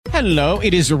Hello,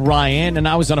 it is Ryan, and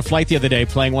I was on a flight the other day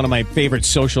playing one of my favorite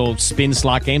social spin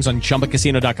slot games on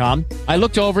ChumbaCasino.com. I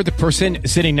looked over at the person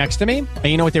sitting next to me, and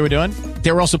you know what they were doing?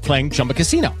 They were also playing Chumba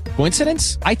Casino.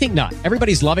 Coincidence? I think not.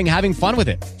 Everybody's loving having fun with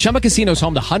it. Chumba Casino is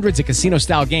home to hundreds of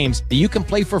casino-style games that you can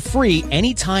play for free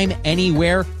anytime,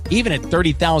 anywhere, even at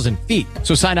 30,000 feet.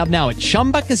 So sign up now at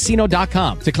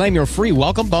ChumbaCasino.com to claim your free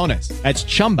welcome bonus. That's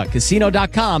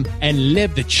ChumbaCasino.com and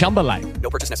live the Chumba life. No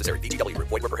purchase necessary. VGW.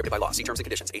 Void where prohibited by law. See terms and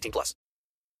conditions. 18+.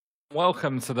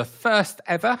 Welcome to the first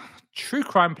ever True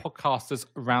Crime Podcasters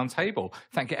Roundtable.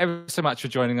 Thank you ever so much for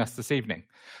joining us this evening.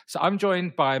 So I'm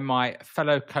joined by my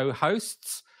fellow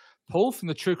co-hosts, Paul from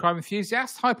the True Crime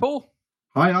Enthusiast. Hi, Paul.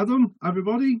 Hi, Adam.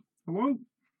 Everybody. Hello.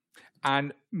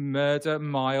 And Murder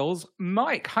Miles,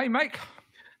 Mike. Hi, Mike.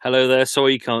 Hello there.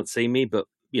 Sorry you can't see me, but,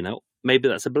 you know, maybe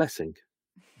that's a blessing.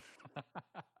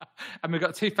 And we've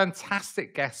got two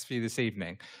fantastic guests for you this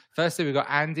evening. Firstly, we've got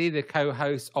Andy, the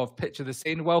co-host of Picture the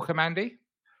Scene. Welcome, Andy.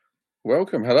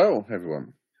 Welcome. Hello,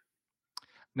 everyone.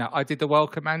 Now, I did the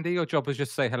welcome, Andy. Your job was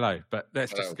just say hello, but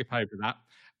let's just skip over that.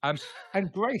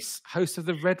 And Grace, host of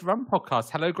the Red Rum podcast.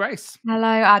 Hello, Grace. Hello,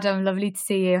 Adam. Lovely to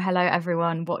see you. Hello,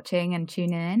 everyone watching and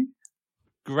tuning in.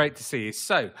 Great to see you.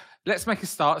 So let's make a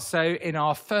start. So in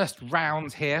our first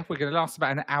round here, we're going to last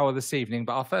about an hour this evening,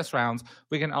 but our first round,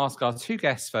 we're going to ask our two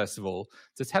guests, first of all,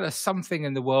 to tell us something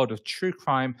in the world of true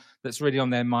crime that's really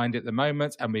on their mind at the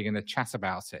moment, and we're going to chat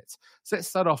about it. So let's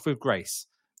start off with Grace.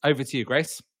 Over to you,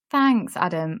 Grace. Thanks,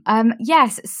 Adam.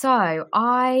 Yes, so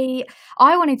I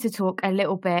wanted to talk a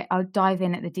little bit, I'll dive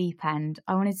in at the deep end.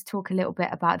 I wanted to talk a little bit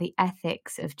about the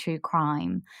ethics of true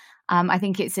crime. I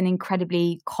think it's an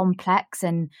incredibly complex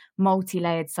and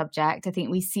multi-layered subject. I think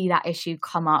we see that issue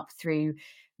come up through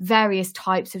various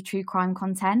types of true crime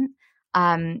content.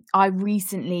 I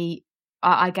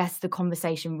guess the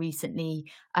conversation recently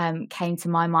came to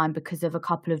my mind because of a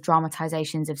couple of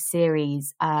dramatizations of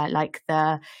series, like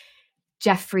the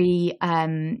Jeffrey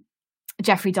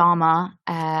Dahmer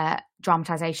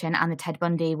dramatization and the Ted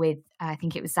Bundy with, I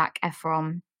think it was Zac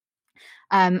Efron.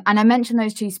 And I mention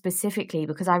those two specifically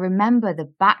because I remember the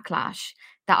backlash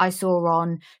that I saw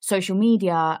on social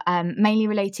media, mainly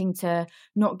relating to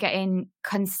not getting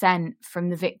consent from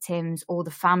the victims or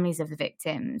the families of the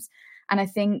victims. And I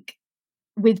think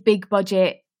with big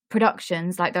budget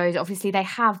productions like those, obviously they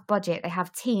have budget, they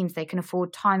have teams, they can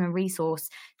afford time and resource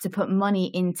to put money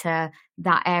into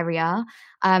that area.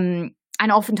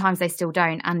 And oftentimes they still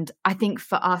don't. And I think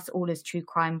for us all as true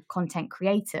crime content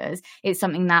creators, it's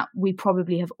something that we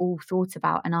probably have all thought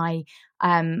about. And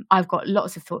I've got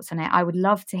lots of thoughts on it. I would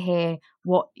love to hear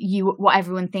what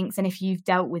everyone thinks and if you've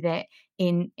dealt with it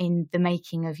in the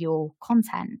making of your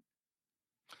content.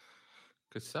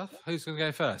 Good stuff. Who's going to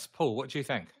go first? Paul, what do you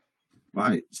think?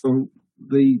 Right. So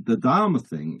the Dharma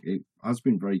thing, it has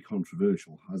been very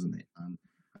controversial, hasn't it? And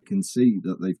I can see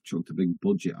that they've chucked a big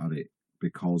budget at it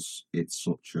because it's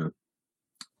such a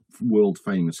world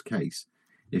famous case,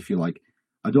 if you like.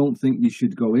 I don't think you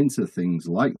should go into things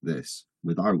like this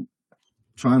without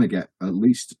trying to get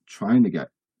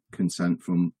consent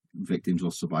from victims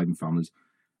or surviving families.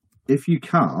 If you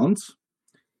can't,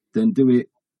 then do it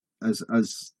as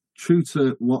true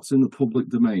to what's in the public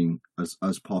domain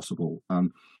as possible.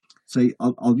 Say,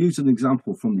 I'll use an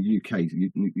example from the UK.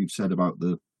 You've said about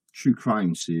the true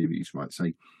crime series, right?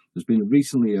 Say, there's been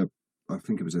recently I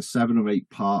think it was a 7 or 8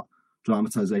 part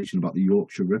dramatization about the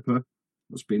Yorkshire Ripper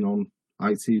that's been on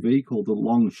ITV called The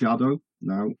Long Shadow.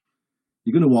 Now,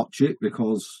 you're going to watch it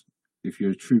because if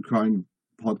you're a true crime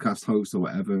podcast host or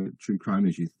whatever, true crime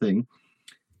is your thing.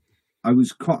 I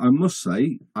must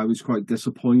say, I was quite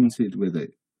disappointed with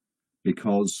it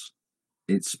because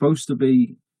it's supposed to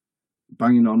be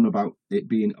banging on about it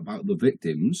being about the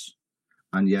victims,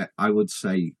 and yet I would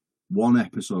say one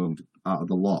episode out of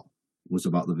the lot was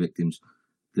about the victims.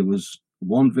 There was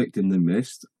one victim they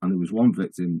missed, and there was one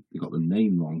victim they got the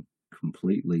name wrong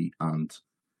completely. And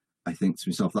I think to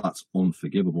myself, that's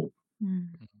unforgivable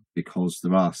because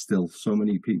there are still so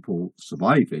many people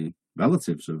surviving,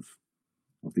 relatives of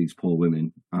these poor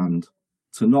women, and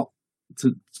to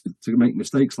make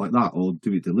mistakes like that or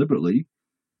do it deliberately,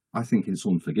 I think it's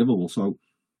unforgivable. So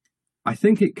I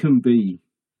think it can be,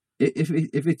 if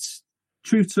it's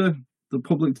true to the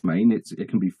public domain, it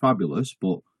can be fabulous,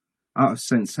 but out of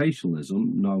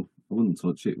sensationalism, no, I wouldn't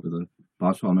touch it with a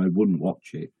barge pole. I wouldn't watch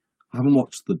it. I haven't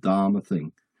watched the Dharma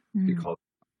thing because,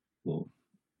 well,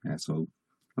 yeah, so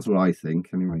that's what I think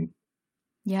anyway.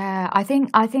 Yeah, I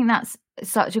think that's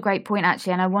such a great point,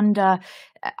 actually. And I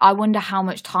wonder how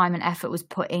much time and effort was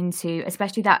put into,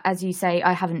 especially that, as you say,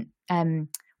 I haven't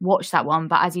watch that one.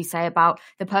 But as you say about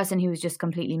the person who was just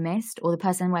completely missed, or the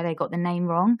person where they got the name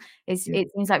wrong, it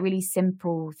seems like really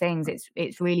simple things.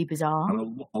 It's really bizarre.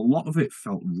 And a lot of it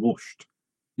felt rushed.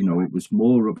 You know, it was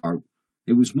more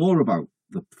about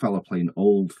the fella playing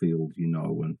Oldfield, you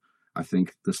know, and I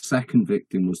think the second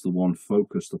victim was the one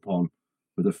focused upon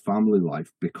with a family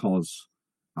life, because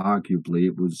arguably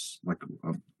it was like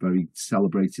a very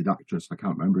celebrated actress. I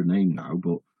can't remember her name now,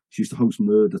 but she used to host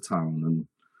Murder Town, and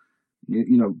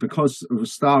you know, because of a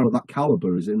star of that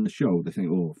caliber is in the show, they think,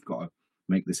 oh, I've got to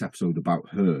make this episode about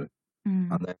her,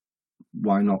 and then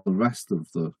why not the rest of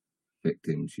the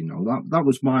victims? You know, that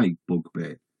was my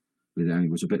bugbear with it, and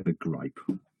it was a bit of a gripe.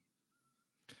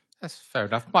 That's fair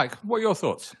enough. Mike, what are your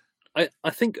thoughts? I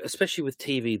think, especially with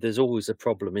TV, there's always a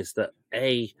problem is that,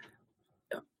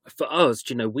 for us,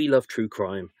 you know, we love true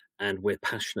crime and we're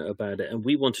passionate about it, and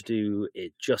we want to do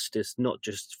it justice, not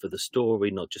just for the story,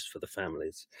 not just for the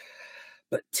families.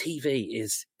 But TV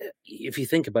is, if you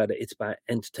think about it, it's about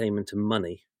entertainment and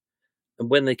money. And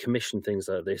when they commission things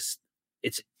like this,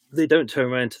 they don't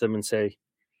turn around to them and say,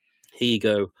 here you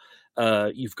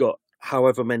go, you've got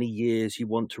however many years you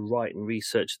want to write and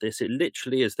research this. It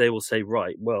literally is, they will say,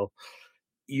 right, well,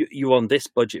 you're on this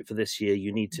budget for this year,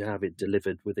 you need to have it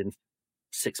delivered within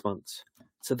 6 months.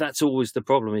 So that's always the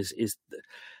problem, is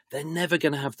they're never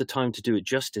going to have the time to do it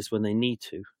justice when they need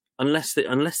to, unless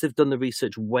they've done the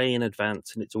research way in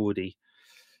advance and it's already,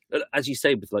 as you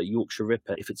say, with like Yorkshire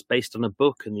Ripper, if it's based on a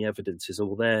book and the evidence is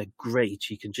all there,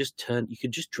 great, you can just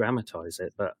dramatize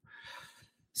it. But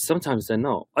sometimes they're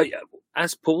not.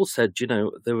 As Paul said, you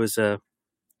know, there was a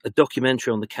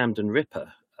documentary on the Camden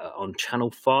Ripper on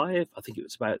Channel 5. I think it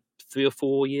was about 3 or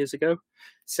 4 years ago.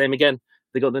 Same again.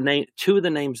 They got two of the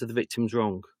names of the victims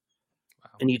wrong.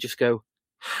 Wow. And you just go,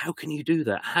 how can you do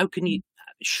that? How can you?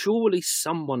 Surely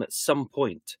someone at some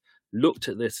point looked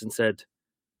at this and said,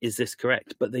 is this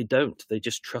correct? But they don't. They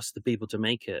just trust the people to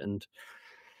make it. And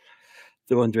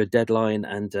they're under a deadline.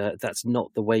 And that's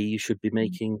not the way you should be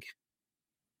making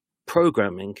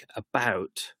programming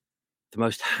about the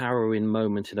most harrowing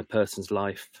moment in a person's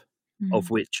life, of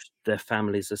which their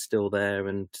families are still there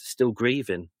and still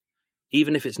grieving.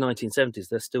 Even if it's 1970s,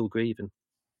 they're still grieving.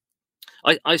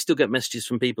 I still get messages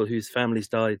from people whose families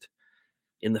died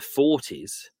in the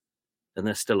 40s and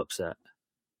they're still upset.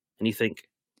 And you think,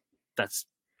 that's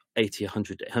 80,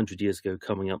 100 years ago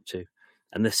coming up to,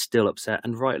 and they're still upset,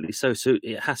 and rightly so. So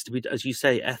it has to be, as you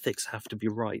say, ethics have to be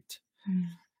right.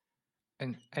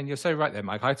 And you're so right there,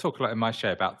 Mike. I talk a lot in my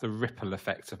show about the ripple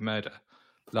effect of murder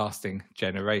lasting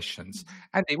generations.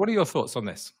 Andy, what are your thoughts on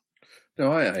this?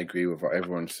 No, I agree with what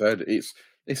everyone said.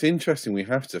 It's interesting. We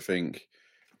have to think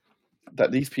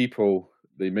that these people,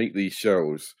 they make these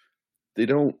shows, they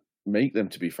don't make them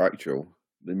to be factual.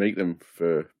 They make them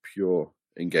for pure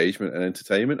engagement and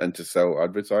entertainment and to sell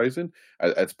advertising,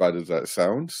 as bad as that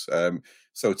sounds.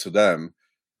 So to them,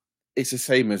 it's the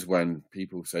same as when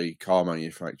people say car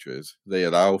manufacturers, they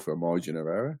allow for a margin of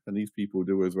error, and these people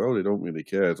do as well. They don't really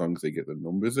care as long as they get the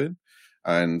numbers in.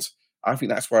 And I think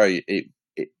that's why it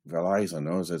relies on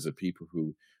us as the people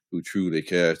who truly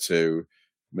care to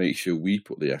make sure we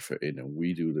put the effort in and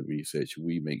we do the research.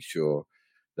 We make sure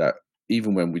that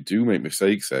even when we do make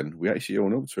mistakes, then we actually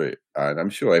own up to it. And I'm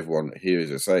sure everyone here is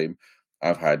the same.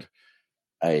 I've had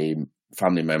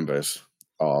family members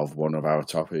of one of our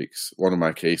topics, one of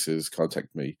my cases,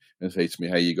 contact me and say to me,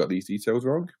 hey, you got these details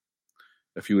wrong?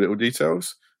 A few little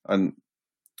details. And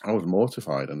I was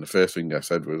mortified. And the first thing I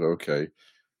said was, okay,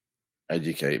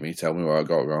 educate me, tell me what I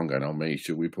got wrong, and I'll make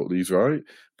sure we put these right.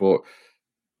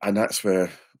 And that's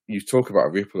where you talk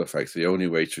about ripple effects. The only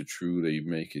way to truly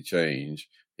make a change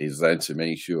is then to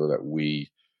make sure that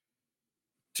we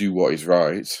do what is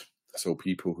right. So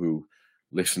people who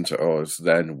listen to us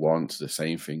then want the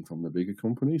same thing from the bigger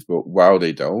companies. But while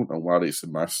they don't, and while it's a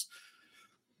mass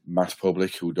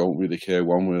public who don't really care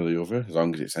one way or the other, as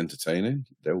long as it's entertaining,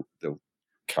 they'll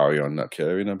carry on not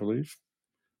caring, I believe.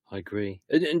 I agree.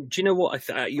 And do you know what?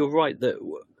 You're right that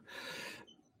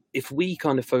if we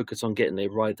kind of focus on getting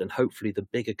it right, then hopefully the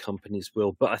bigger companies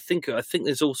will. But I think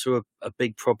there's also a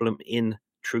big problem in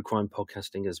true crime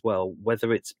podcasting as well,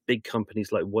 whether it's big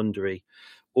companies like Wondery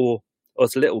or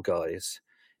us little guys,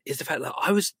 is the fact that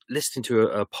I was listening to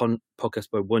a podcast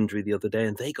by Wondery the other day,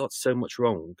 and they got so much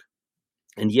wrong.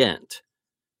 And yet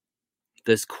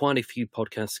there's quite a few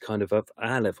podcasts kind of at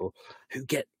our level who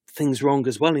get things wrong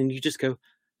as well. And you just go,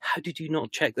 how did you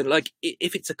not check that? Like,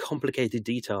 if it's a complicated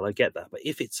detail, I get that. But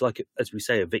if it's like, as we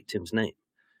say, a victim's name,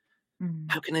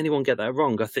 how can anyone get that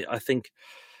wrong? I think,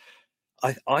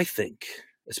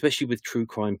 especially with true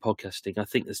crime podcasting, I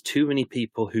think there's too many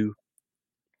people who,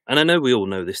 and I know we all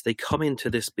know this, they come into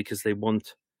this because they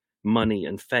want money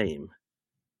and fame,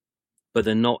 but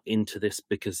they're not into this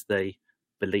because they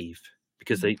believe,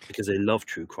 because they love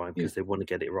true crime, because they want to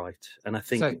get it right. And I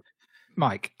think, So,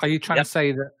 Mike, are you trying to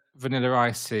say that Vanilla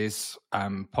Ice's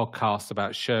podcast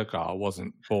about Shergar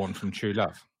wasn't born from true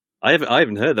love? I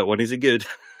haven't heard that one. Is it good?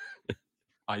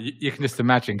 You can just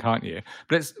imagine, can't you?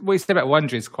 But what you said about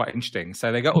Wonder is quite interesting.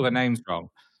 So they got all the names wrong,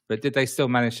 but did they still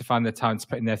manage to find the time to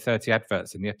put in their 30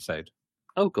 adverts in the episode?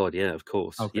 Oh God, yeah, of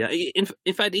course. Okay. Yeah,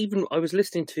 in fact, even I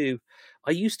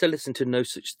used to listen to No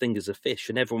Such Thing as a Fish,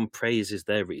 and everyone praises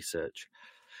their research.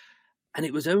 And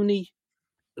it was only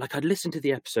like I'd listen to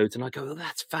the episodes and I go, oh,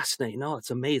 that's fascinating. Oh,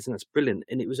 it's amazing. That's brilliant.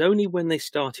 And it was only when they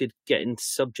started getting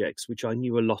subjects, which I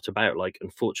knew a lot about, like,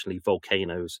 unfortunately,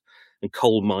 volcanoes and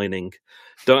coal mining.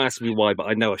 Don't ask me why, but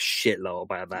I know a shitload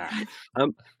about that.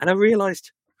 And I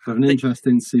realised... Have an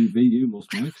interesting CV, you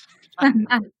must, Mike.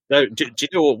 No, do you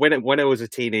know what? When I was a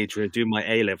teenager and doing my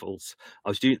A-levels, I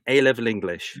was doing A-level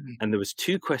English, and there was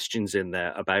 2 questions in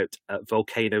there about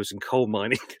volcanoes and coal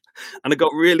mining. And I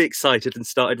got really excited and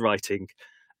started writing.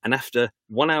 And after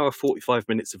 1 hour, 45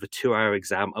 minutes of a 2-hour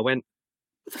exam, I went,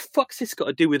 what the fuck's this got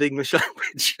to do with English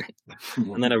language?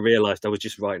 And then I realised I was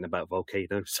just writing about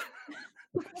volcanoes.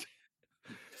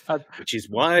 Which is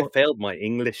why I failed my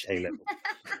English A-level.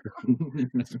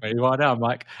 That's where you are now,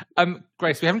 Mike.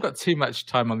 Grace, we haven't got too much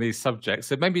time on these subjects,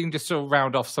 so maybe you can just sort of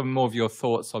round off some more of your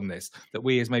thoughts on this that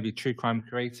we as maybe true crime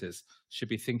creators should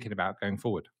be thinking about going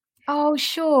forward. Oh,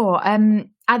 sure.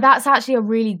 That's actually a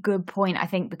really good point, I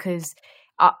think, because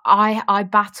I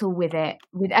battle with it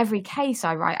with every case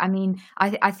I write. I mean,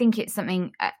 I think it's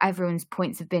something everyone's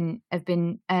points have been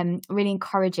really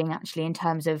encouraging, actually, in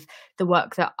terms of the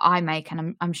work that I make,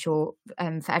 and I'm sure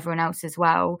for everyone else as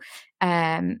well.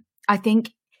 I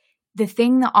think the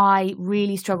thing that I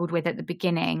really struggled with at the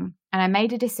beginning, and I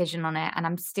made a decision on it, and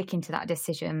I'm sticking to that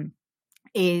decision,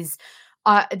 is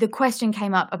the question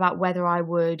came up about whether I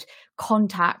would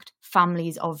contact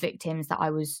families of victims that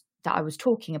I was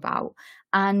talking about.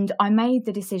 And I made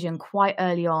the decision quite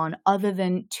early on, other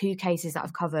than 2 cases that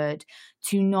I've covered,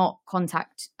 to not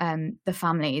contact the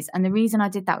families. And the reason I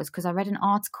did that was because I read an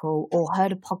article or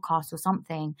heard a podcast or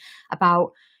something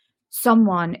about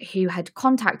someone who had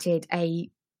contacted a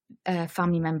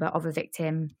family member of a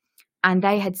victim, and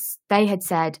they had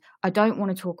said, I don't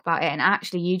want to talk about it, and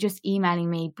actually you just emailing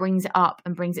me brings it up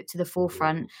and brings it to the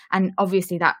forefront. And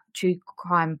obviously that true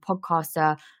crime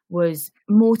podcaster was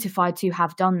mortified to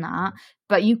have done that,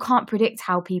 but you can't predict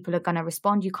how people are going to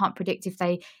respond. You can't predict if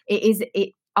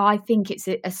I think it's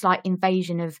a slight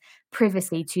invasion of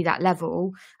privacy to that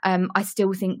level. I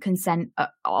still think consent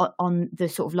on the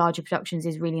sort of larger productions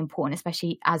is really important,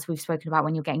 especially as we've spoken about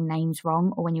when you're getting names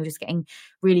wrong or when you're just getting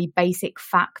really basic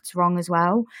facts wrong as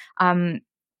well.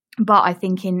 But I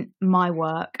think in my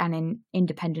work and in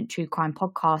independent true crime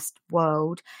podcast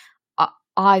world,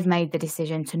 I've made the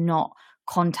decision to not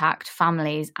contact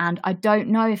families, and I don't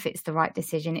know if it's the right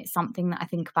decision. It's something that I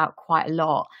think about quite a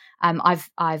lot.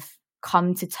 I've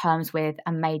come to terms with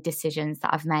and made decisions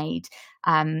that I've made.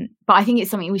 But I think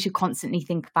it's something we should constantly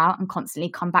think about and constantly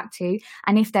come back to.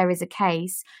 And if there is a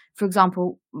case, for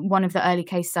example, one of the early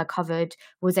cases I covered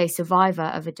was a survivor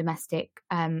of a domestic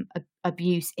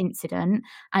abuse incident.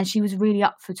 And she was really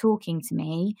up for talking to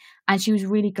me. And she was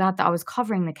really glad that I was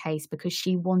covering the case because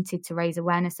she wanted to raise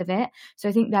awareness of it. So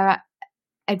I think there are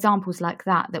examples like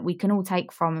that we can all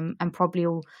take from and probably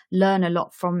all learn a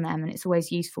lot from them. And it's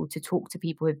always useful to talk to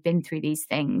people who've been through these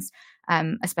things,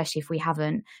 especially if we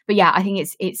haven't. But yeah, I think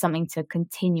it's something to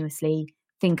continuously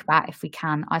think about if we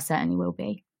can. I certainly will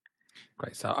be.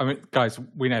 Great. So, I mean, guys,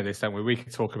 we know this, don't we? We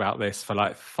could talk about this for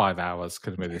like 5 hours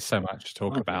because there's so much to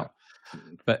talk about.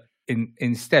 But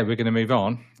instead, we're going to move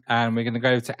on and we're going to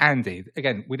go to Andy.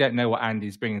 Again, we don't know what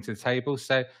Andy's bringing to the table.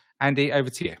 So, Andy, over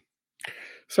to you.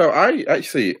 So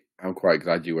I'm quite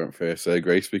glad you went first,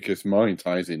 Grace, because mine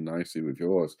ties in nicely with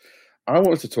yours. I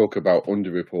wanted to talk about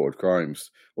underreported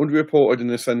crimes. Underreported in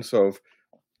the sense of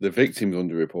the victims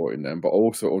underreporting them, but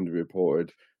also underreported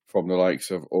from the likes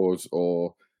of us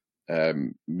or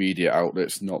media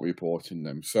outlets not reporting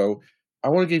them. So I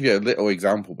want to give you a little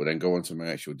example, but then go into my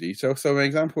actual detail. So an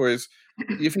example is,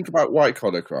 you think about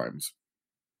white-collar crimes.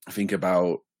 Think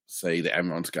about, say, the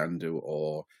Enron scandal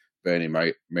or Bernie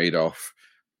Madoff.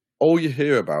 All you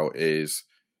hear about is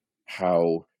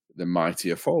how the mighty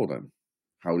have fallen,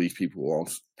 how these people were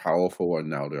once powerful and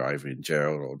now they're either in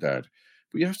jail or dead.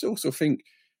 But you have to also think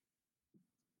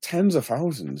tens of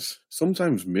thousands,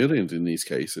 sometimes millions in these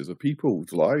cases, of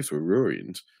people's lives were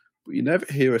ruined, but you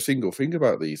never hear a single thing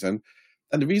about these. And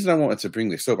the reason I wanted to bring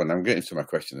this up, and I'm getting to my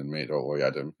question in a minute, don't worry,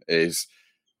 Adam, is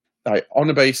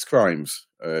Honour-based crimes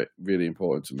are really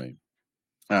important to me.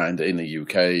 And in the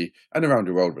UK and around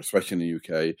the world, but especially in the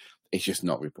UK, it's just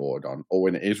not reported on. Or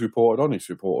when it is reported on, it's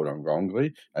reported on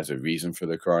wrongly as a reason for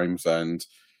the crimes. And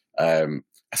I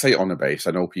say honour-based.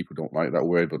 I know people don't like that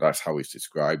word, but that's how it's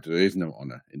described. There is no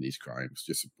honour in these crimes,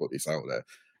 just to put this out there.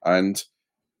 And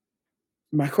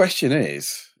my question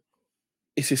is,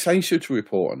 it's essential to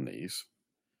report on these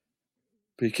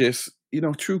because,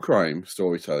 true crime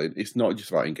storytelling, it's not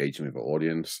just about engaging with the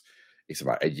audience. It's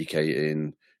about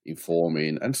educating,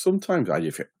 informing, and sometimes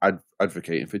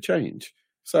advocating for change.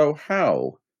 So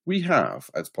how we have,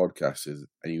 as podcasters,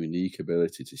 a unique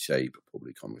ability to shape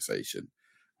public conversation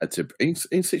and to,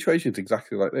 in situations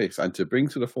exactly like this, and to bring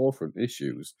to the forefront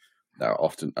issues that are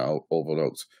often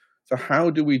overlooked. So how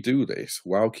do we do this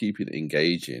while keeping it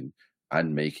engaging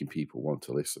and making people want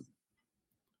to listen?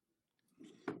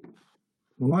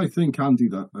 Well, I think, Andy,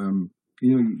 that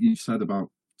you said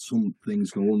about some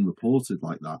things go unreported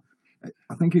like that.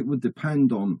 I think it would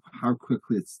depend on how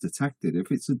quickly it's detected.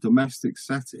 If it's a domestic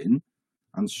setting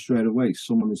and straight away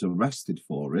someone is arrested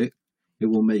for it, it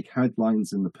will make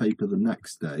headlines in the paper the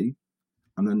next day,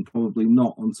 and then probably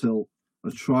not until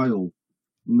a trial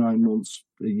 9 months,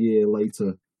 a year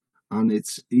later, and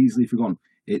it's easily forgotten.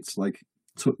 It's like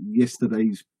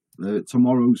tomorrow's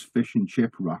fish and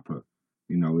chip wrapper,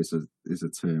 is a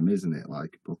term, isn't it?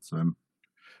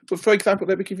 But for example,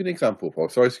 let me give you an example, Paul.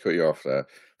 Sorry to cut you off there.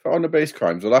 For honour-based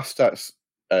crimes, the last stats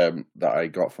that I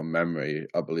got from memory,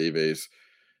 I believe, is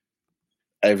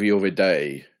every other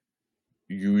day,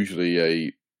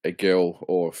 usually a girl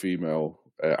or a female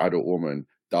adult woman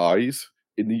dies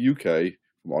in the UK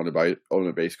from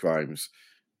honour-based crimes.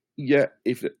 Yet,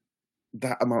 if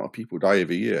that amount of people die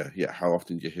every year, yet how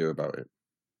often do you hear about it?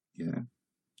 Yeah,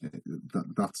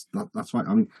 that's right.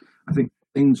 I mean, I think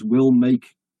things will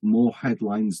make more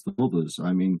headlines than others.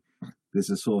 I mean, there's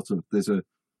a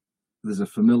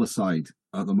familicide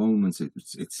at the moment.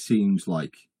 It seems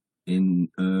like in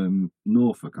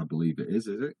Norfolk, I believe it is.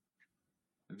 Is it?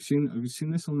 Have you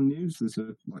seen this on the news? There's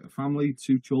a family,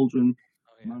 2 children,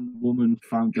 man, woman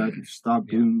found dead with stab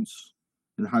wounds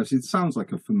in the house. It sounds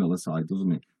like a familicide,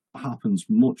 doesn't it? It happens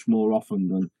much more often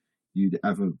than you'd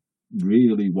ever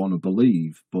really want to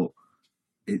believe, but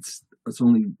it's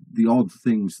only the odd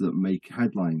things that make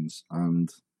headlines.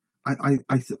 And I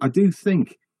do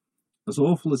think, as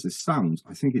awful as it sounds,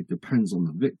 I think it depends on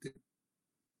the victim.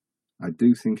 I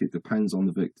do think it depends on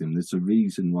the victim. There's a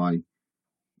reason why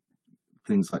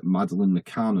things like Madeleine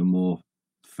McCann are more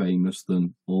famous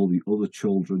than all the other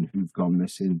children who've gone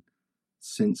missing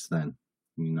since then.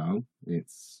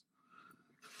 It's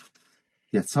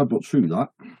sad but true,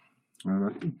 that. I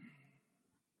reckon.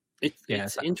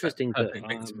 It's interesting that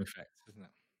victim effect, isn't it?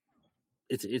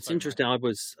 It's interesting. I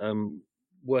was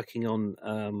working on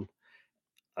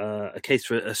a case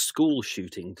for a school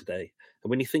shooting today, and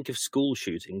when you think of school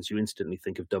shootings, you instantly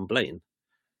think of Dunblane.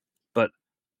 But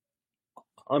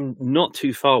I'm not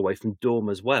too far away from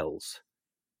Dormers Wells,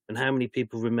 and how many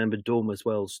people remember Dormers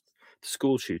Wells, the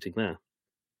school shooting there?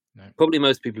 No. Probably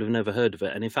most people have never heard of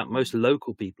it, and in fact, most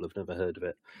local people have never heard of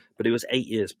it. But it was 8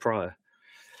 years prior,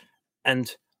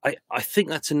 and I think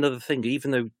that's another thing. Even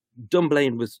though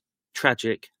Dunblane was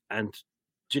tragic, and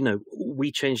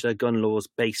we changed our gun laws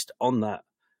based on that,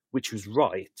 which was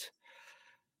right.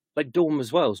 Like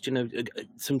Dormers Wells,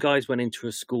 some guys went into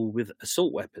a school with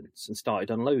assault weapons and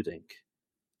started unloading.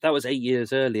 That was 8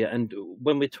 years earlier. And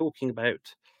when we're talking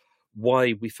about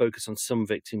why we focus on some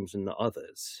victims and not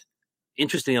others,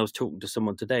 interestingly, I was talking to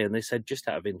someone today and they said, just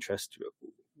out of interest,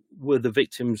 were the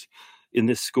victims in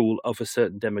this school of a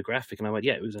certain demographic? And I went,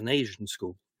 yeah, it was an Asian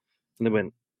school. And they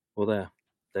went, well,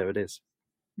 there it is.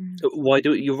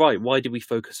 You're right. Why do we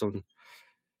focus on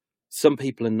some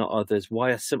people and not others?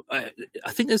 Why are some? I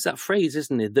think there's that phrase,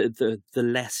 isn't it? The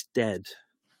less dead,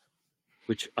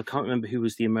 which I can't remember who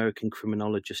was the American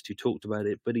criminologist who talked about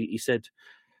it, but he said,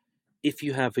 if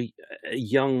you have a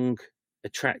young,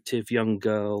 attractive young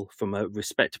girl from a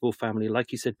respectable family,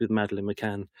 like you said with Madeleine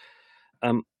McCann,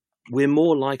 we're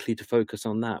more likely to focus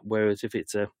on that. Whereas if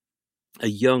it's a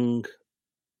young,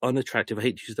 unattractive, I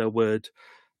hate to use that word,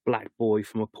 black boy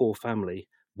from a poor family,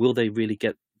 will they really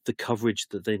get the coverage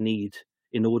that they need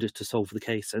in order to solve the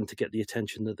case and to get the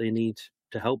attention that they need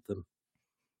to help them?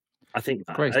 I think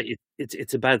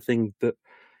it's a bad thing that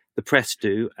the press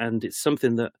do, and it's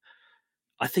something that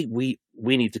I think we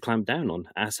need to clamp down on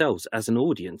ourselves as an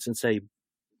audience and say,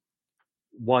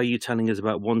 why are you telling us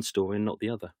about one story and not the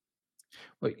other?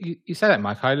 Well, you said that,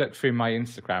 Mike. I looked through my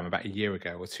Instagram about a year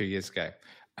ago or 2 years ago,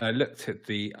 and I looked at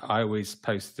I always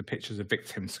post the pictures of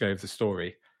victims to go over the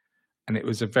story, and it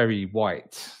was a very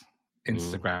white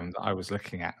Instagram that I was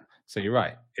looking at. So you're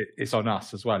right. It's on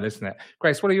us as well, isn't it?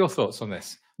 Grace, what are your thoughts on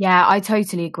this? Yeah, I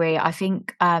totally agree. I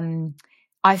think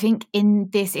in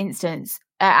this instance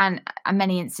and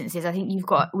many instances, I think we've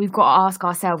got to ask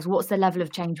ourselves, what's the level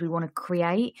of change we want to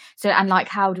create? So, and like,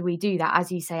 how do we do that?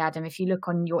 As you say, Adam, if you look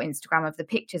on your Instagram of the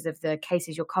pictures of the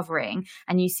cases you're covering,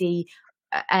 and you see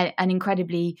an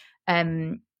incredibly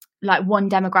like one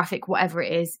demographic, whatever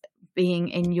it is, being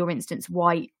in your instance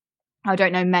white, I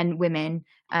don't know, men, women,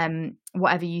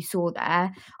 whatever you saw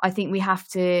there, I think we have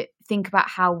to think about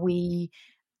how we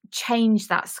change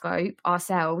that scope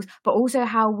ourselves, but also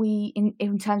how we,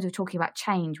 in terms of talking about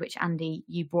change, which Andy,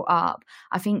 you brought up,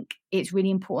 I think it's really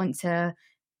important to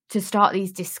start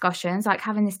these discussions. Like,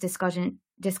 having this discussion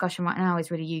right now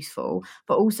is really useful,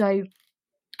 but also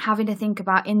having to think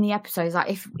about in the episodes,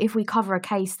 like if we cover a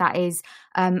case that is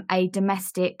a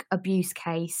domestic abuse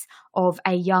case of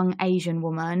a young Asian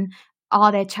woman,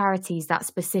 are there charities that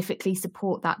specifically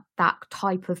support that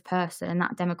type of person,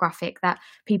 that demographic, that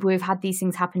people who've had these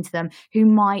things happen to them, who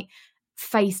might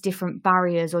face different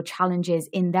barriers or challenges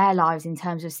in their lives in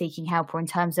terms of seeking help, or in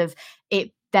terms of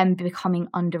them becoming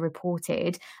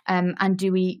underreported? And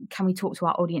can we talk to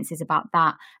our audiences about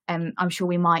that? I'm sure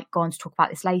we might go on to talk about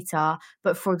this later,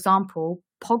 but for example,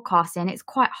 podcasting, it's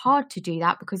quite hard to do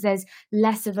that because there's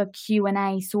less of a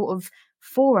Q&A sort of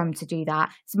forum to do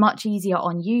that. It's much easier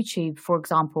on YouTube, for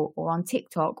example, or on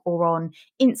TikTok or on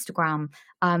Instagram.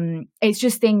 It's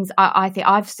just things I think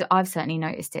I've certainly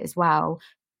noticed it as well.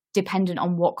 Dependent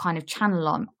on what kind of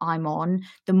channel I'm on,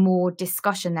 the more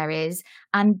discussion there is,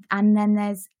 and then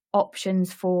there's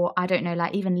options for, I don't know,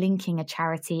 like even linking a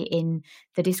charity in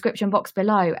the description box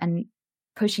below and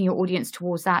pushing your audience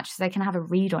towards that so they can have a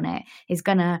read on it is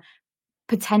going to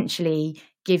potentially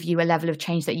give you a level of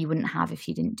change that you wouldn't have if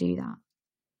you didn't do that.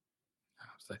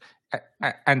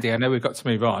 Andy, I know we've got to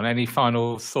move on. Any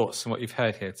final thoughts on what you've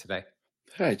heard here today?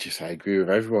 I agree with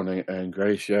everyone, and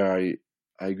Grace, yeah, I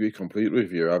agree completely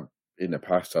with you. In the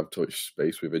past, I've touched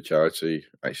base with a charity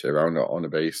actually around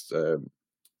honor-based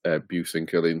abuse and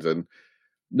killings, and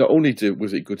not only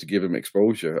was it good to give them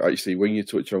exposure, actually, when you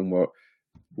touch on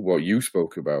what you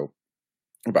spoke about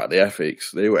the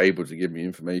ethics, they were able to give me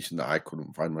information that I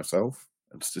couldn't find myself,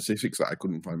 and statistics that I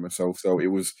couldn't find myself. So it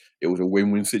was a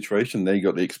win-win situation. They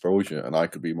got the exposure, and I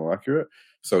could be more accurate.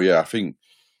 So yeah, I think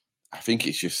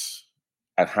it's just,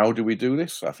 and how do we do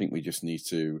this? I think we just need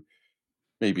to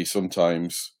maybe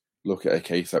sometimes look at a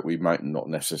case that we might not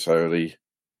necessarily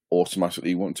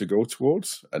automatically want to go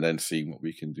towards, and then see what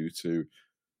we can do to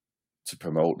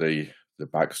promote the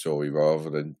backstory rather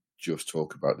than just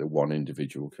talk about the one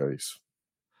individual case.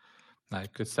 No,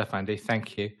 good stuff, Andy.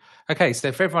 Thank you. Okay,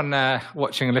 so for everyone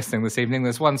watching and listening this evening,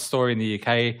 there's one story in the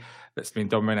UK that's been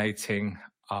dominating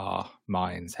our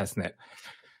minds, hasn't it?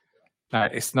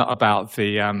 It's not about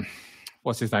the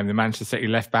what's his name, the Manchester City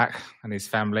left back and his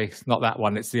family. It's not that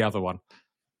one. It's the other one,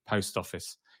 Post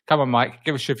Office. Come on, Mike,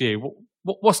 give us your view.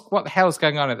 What the hell's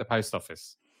going on at the Post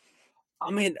Office? I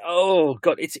mean, oh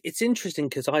God, it's interesting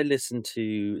because I listened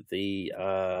to the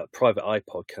Private Eye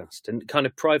podcast, and kind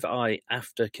of Private Eye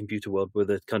after Computer World were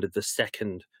the kind of the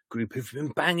second group who've been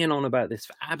banging on about this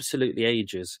for absolutely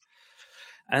ages.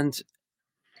 And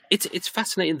it's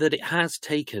fascinating that it has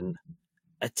taken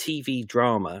a TV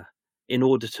drama in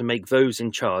order to make those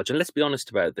in charge. And let's be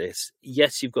honest about this.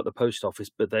 Yes, you've got the post office,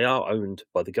 but they are owned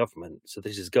by the government. So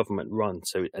this is government run.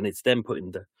 And it's them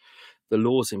putting the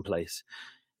laws in place.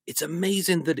 It's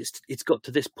amazing that it's got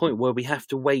to this point where we have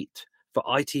to wait for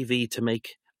ITV to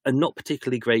make a not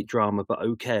particularly great drama, but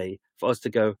okay, for us to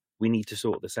go, we need to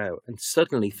sort this out. And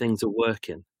suddenly things are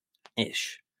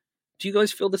working-ish. Do you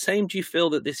guys feel the same? Do you feel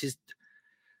that this is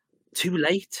too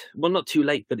late? Well, not too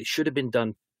late, but it should have been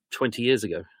done 20 years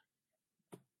ago.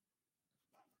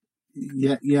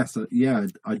 Yes,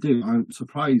 I do. I'm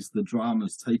surprised the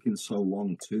drama's taken so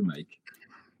long to make.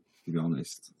 To be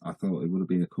honest, I thought it would have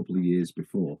been a couple of years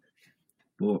before.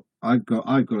 But I've got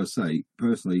to say,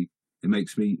 personally, it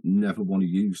makes me never want to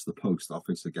use the post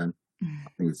office again.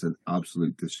 I think it's an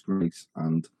absolute disgrace,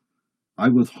 and I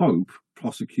would hope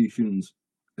prosecutions.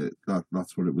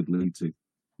 That's what it would lead to.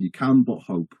 You can but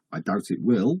hope. I doubt it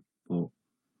will, but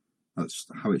that's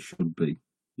how it should be.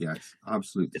 Yes,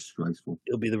 absolutely disgraceful.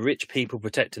 It'll be the rich people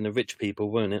protecting the rich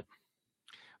people, won't it?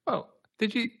 Well, I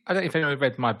don't know if anyone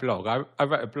read my blog. I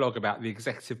wrote a blog about the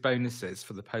executive bonuses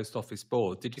for the Post Office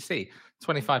Board. Did you see?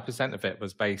 25% of it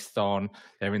was based on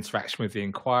their interaction with the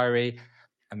inquiry.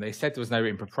 And they said there was no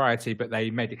impropriety, but they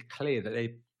made it clear that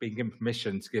they'd been given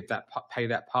permission to pay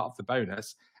that part of the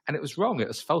bonus. And it was wrong. It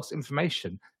was false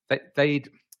information. They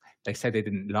said they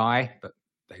didn't lie, but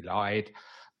they lied.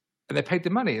 and they paid the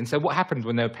money. And so what happened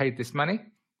when they were paid this money?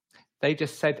 They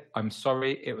just said, "I'm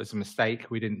sorry, it was a mistake.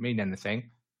 We didn't mean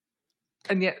anything."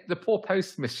 And yet the poor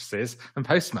postmistresses and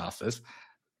postmasters,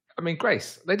 I mean,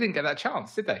 Grace, they didn't get that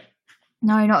chance, did they?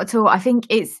 No, not at all. I think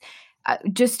it's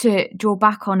just to draw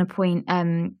back on a point.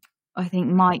 I think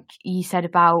Mike, you said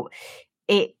about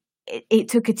it. It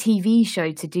took a TV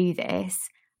show to do this,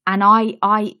 and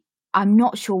I'm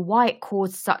not sure why it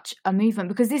caused such a movement,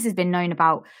 because this has been known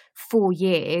about 4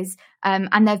 years, and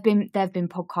there've been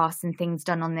podcasts and things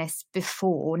done on this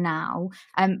before now.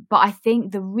 But I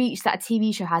think the reach that a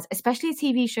TV show has, especially a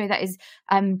TV show that is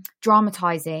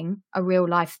dramatizing a real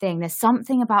life thing, there's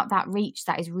something about that reach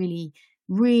that is really,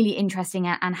 really interesting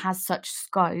and has such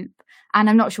scope. And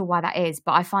I'm not sure why that is,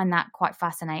 but I find that quite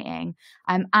fascinating.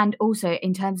 And also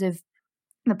in terms of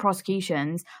the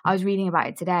prosecutions, I was reading about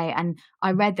it today, and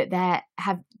I read that there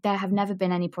have never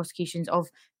been any prosecutions of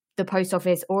the post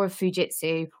office or of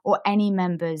Fujitsu or any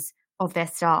members of their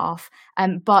staff.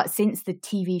 But since the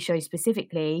TV show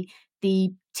specifically,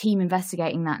 the team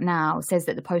investigating that now says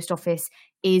that the post office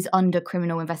is under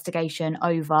criminal investigation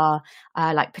over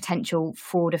like potential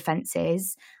fraud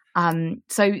offences.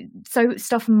 So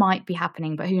stuff might be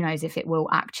happening, but who knows if it will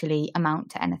actually amount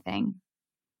to anything.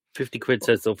 50 quid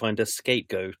says they'll find a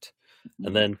scapegoat,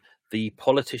 and then the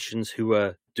politicians who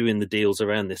are doing the deals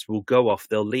around this will go off,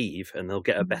 they'll leave, and they'll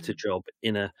get a better job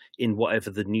in whatever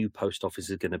the new post office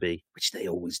is going to be, which they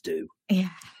always do.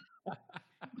 Yeah.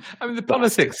 I mean, the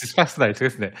politics is fascinating,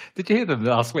 isn't it? Did you hear them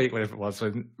last week, whatever it was,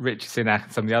 when Rich Sunak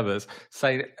and some of the others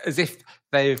say, as if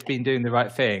they've been doing the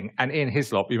right thing, and Ian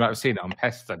Hislop, you might have seen it on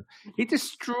Peston, he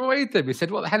destroyed them. He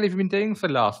said, "What the hell have you been doing for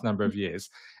the last number of years?"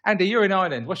 Andy, you're in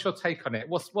Ireland. What's your take on it?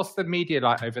 What's the media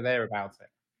like over there about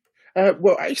it?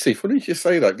 Well, actually, funny you should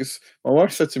say that, because my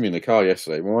wife said to me in the car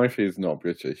yesterday, my wife is not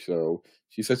British, so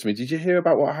she said to me, "Did you hear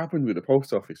about what happened with the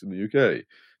post office in the UK?"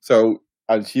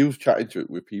 And she was chatting to it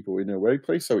with people in her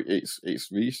workplace, so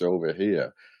it's reached over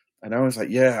here. And I was like,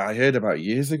 "Yeah, I heard about it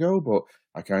years ago, but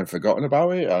I kind of forgotten about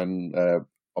it." And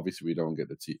obviously, we don't get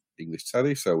the English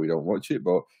telly, so we don't watch it,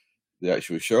 but the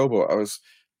actual show. But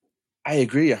I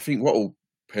agree. I think what will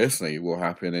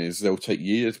happen is they'll take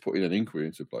years putting an inquiry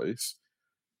into place,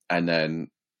 and then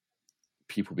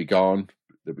people be gone,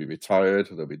 they'll be retired,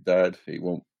 they'll be dead. It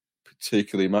won't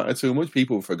particularly matter too much.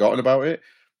 People have forgotten about it.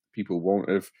 People won't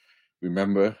have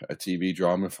remember a TV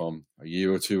drama from a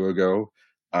year or two ago,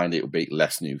 and it'll be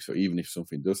less news. So even if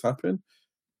something does happen,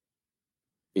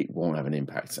 it won't have an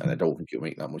impact. And I don't think it'll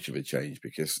make that much of a change,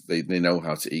 because they know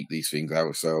how to eke these things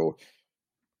out. So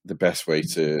the best way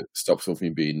to stop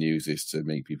something being news is to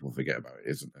make people forget about it,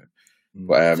 isn't it?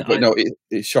 But no,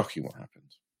 it's shocking what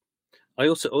happened. I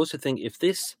also think if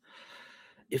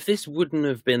this wouldn't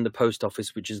have been the post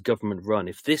office, which is government run,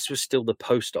 if this was still the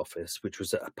post office, which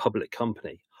was a public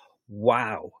company,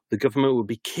 wow, the government would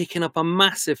be kicking up a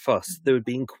massive fuss. There would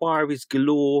be inquiries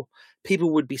galore.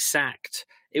 People would be sacked.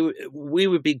 We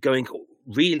would be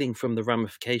reeling from the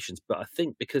ramifications. But I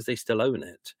think because they still own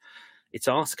it, it's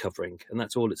arse covering, and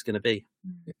that's all it's going to be.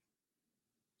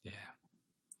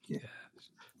 Yeah.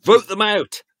 Vote them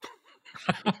out.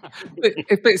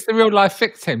 It's the real life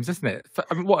victims, isn't it?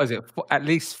 I mean, what is it? At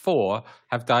least 4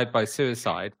 have died by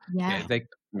suicide. Yeah.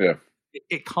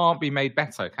 It can't be made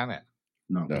better, can it?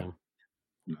 No.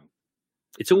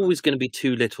 It's always going to be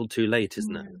too little, too late,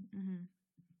 isn't it? Mm-hmm.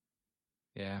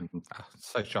 Yeah,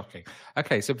 so shocking.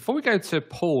 Okay, so before we go to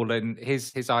Paul and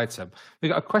his item, we've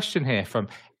got a question here from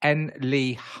N.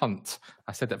 Lee Hunt.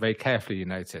 I said that very carefully, you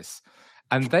notice.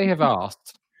 And they have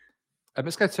asked,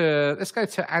 let's go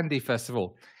to Andy first of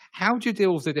all. How do you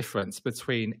deal with the difference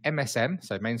between MSM,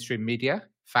 so mainstream media,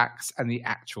 facts, and the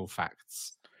actual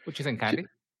facts? What do you think, Andy?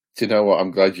 Do you know what?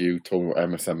 I'm glad you told me what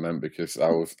MSM meant, because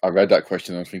I read that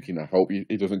question and I was thinking, I hope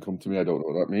it doesn't come to me. I don't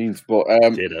know what that means. But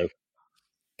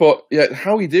But yeah,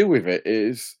 how we deal with it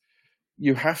is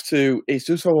you have to. It's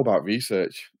just all about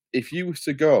research. If you was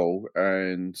to go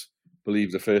and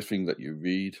believe the first thing that you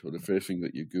read or the first thing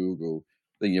that you Google,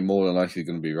 then you're more than likely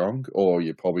going to be wrong, or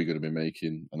you're probably going to be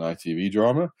making an ITV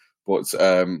drama. But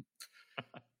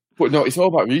no, it's all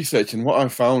about research. And what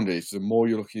I've found is the more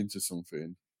you look into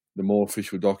something, the more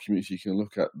official documents you can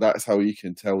look at. That's how you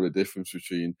can tell the difference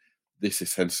between this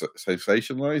is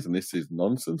sensationalized and this is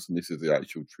nonsense and this is the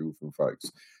actual truth and facts.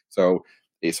 So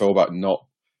it's all about not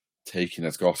taking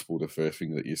as gospel the first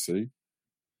thing that you see.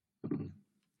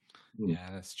 Yeah,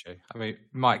 that's true. I mean,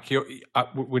 Mike,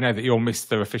 we know that you're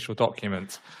Mr. Official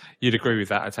Document. You'd agree with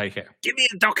that, I take it. Give me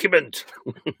a document.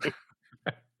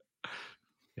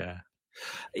 Yeah.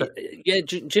 Yeah.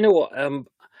 Do you know what?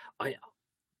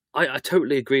 I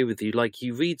totally agree with you. Like,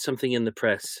 you read something in the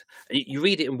press, you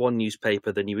read it in one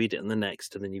newspaper, then you read it in the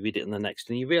next, and then you read it in the next,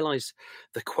 and you realise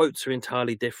the quotes are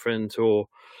entirely different, or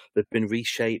they've been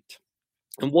reshaped.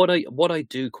 And what I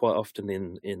do quite often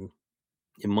in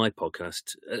my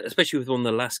podcast, especially with one of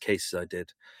the last cases I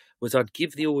did, was I'd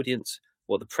give the audience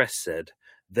what the press said,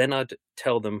 then I'd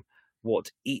tell them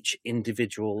what each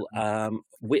individual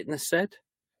witness said.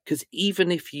 Because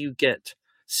even if you get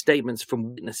statements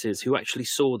from witnesses who actually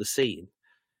saw the scene,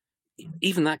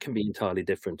 even that can be entirely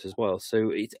different as well. So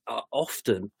it's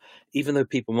often, even though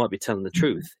people might be telling the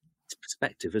truth, it's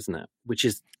perspective, isn't it? Which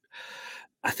is,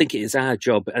 I think it is our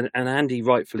job. And Andy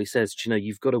rightfully says,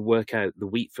 you've got to work out the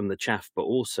wheat from the chaff, but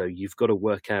also you've got to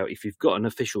work out, if you've got an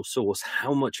official source,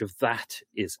 how much of that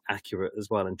is accurate as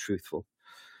well and truthful.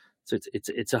 So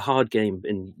it's a hard game,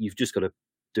 and you've just got to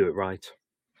do it right.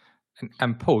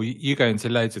 And Paul, you go into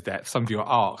loads of depth. Some of your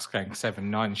arcs going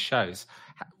 7-9 shows.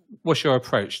 What's your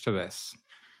approach to this?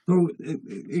 So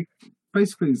it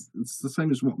basically it's the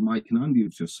same as what Mike and Andy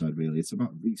have just said. Really, it's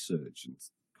about research.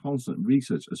 It's constant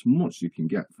research, as much as you can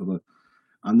get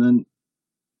and then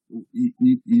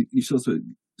you sort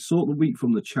the wheat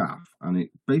from the chaff, and it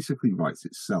basically writes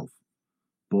itself.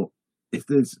 But if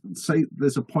there's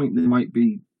a point, there might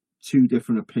be two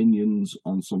different opinions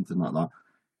on something like that.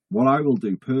 What I will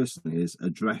do personally is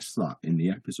address that in the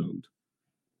episode.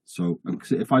 So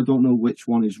if I don't know which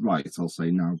one is right, I'll say,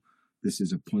 now, this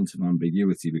is a point of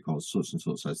ambiguity because such and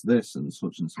such says this and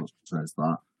such says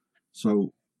that.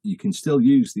 So you can still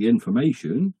use the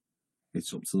information.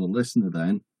 It's up to the listener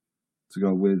then to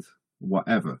go with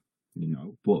whatever,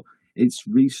 But it's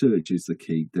research is the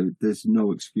key. There's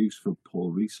no excuse for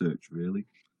poor research, really.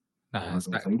 No,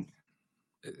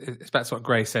 it's back to what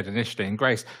Grace said initially. And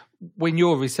Grace, when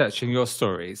you're researching your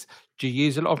stories, do you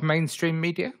use a lot of mainstream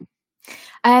media?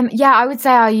 Yeah, I would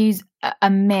say I use a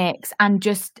mix. And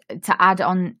just to add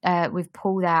on with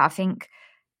Paul there, I think,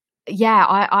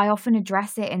 I often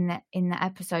address it in the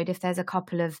episode if there's a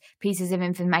couple of pieces of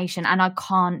information and I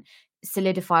can't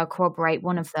solidify or corroborate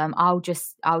one of them. I'll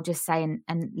just say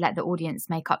and let the audience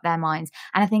make up their minds.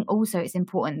 And I think also it's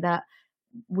important that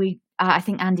I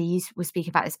think Andy, you were speaking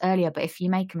about this earlier, but if you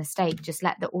make a mistake, just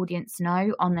let the audience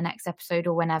know on the next episode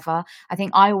or whenever. I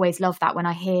think I always love that when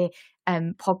I hear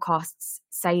podcasts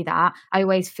say that. I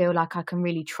always feel like I can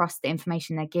really trust the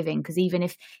information they're giving, because even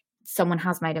if someone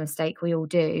has made a mistake, we all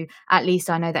do, at least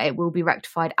I know that it will be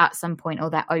rectified at some point, or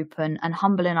they're open and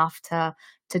humble enough to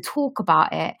talk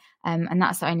about it. And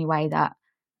that's the only way that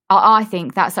I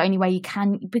think that's the only way you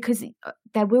can, because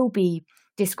there will be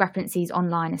discrepancies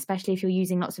online, especially if you're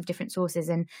using lots of different sources.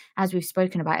 And as we've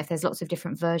spoken about, if there's lots of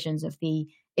different versions of the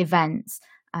events,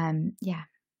 That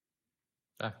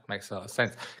makes a lot of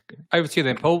sense. Over to you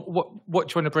then, Paul. What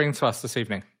do you want to bring to us this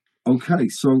evening? Okay,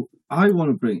 so I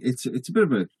want to bring it's a bit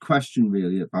of a question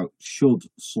really about should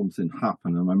something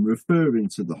happen, and I'm referring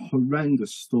to the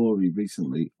horrendous story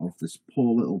recently of this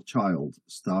poor little child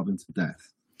starving to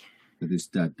death with his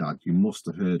dead dad. You must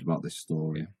have heard about this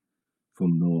story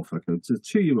from Norfolk. It's a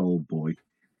 2-year-old boy.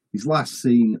 He's last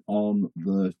seen on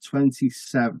the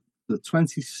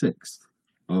 26th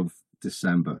of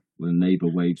December when a neighbour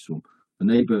waves to him. The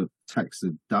neighbour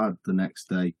texted dad the next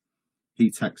day.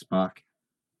 He texts back.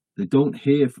 They don't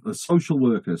hear. A social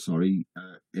worker,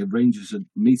 arranges a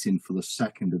meeting for the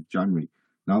 2nd of January.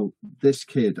 Now, this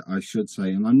kid, I should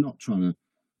say, and I'm not trying to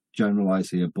generalise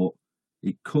here, but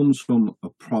it comes from a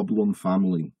problem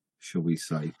family, shall we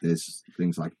say. There's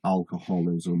things like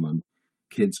alcoholism and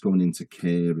kids going into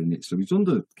care in it. So he's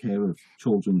under care of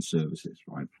children's services,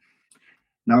 right?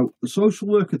 Now, the social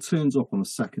worker turns up on the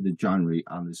 2nd of January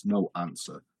and there's no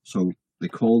answer. So they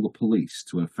call the police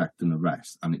to effect an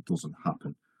arrest and it doesn't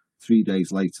happen. 3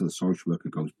 days later, the social worker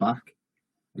goes back.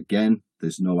 Again,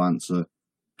 there's no answer.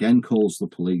 Again, calls the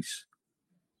police.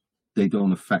 They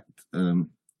don't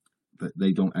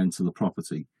they don't enter the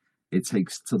property. It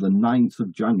takes to the 9th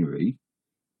of January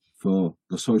for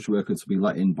the social worker to be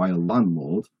let in by a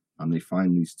landlord, and they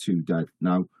find these two dead.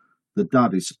 Now, the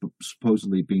dad is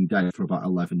supposedly been dead for about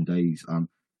 11 days, and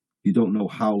you don't know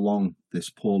how long this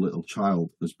poor little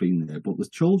child has been there. But the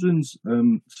Children's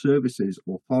Services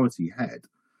Authority head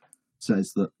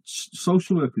says that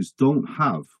social workers don't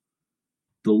have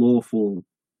the lawful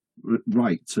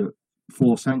right to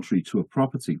force entry to a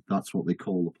property. That's what they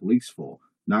call the police for.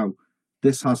 Now,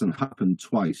 this hasn't happened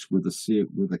twice with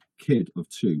a kid of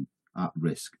 2 at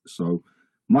risk. So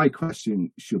my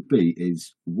question should be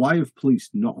is, why have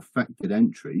police not effected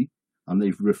entry? And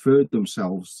they've referred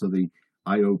themselves to the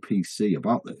IOPC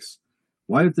about this.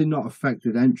 Why have they not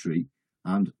effected entry?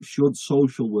 And should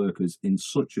social workers in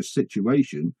such a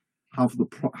situation have the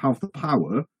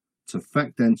power to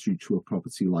effect entry to a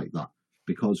property like that.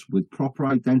 Because with proper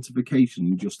identification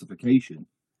and justification,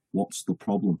 what's the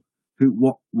problem?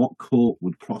 What court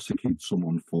would prosecute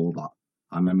someone for that?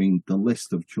 And I mean, the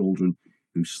list of children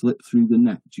who slip through the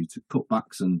net due to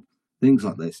cutbacks and things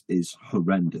like this is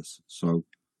horrendous. So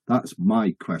that's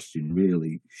my question,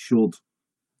 really. Should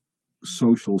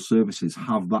social services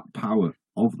have that power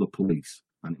of the police?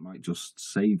 And it might just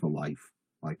save a life,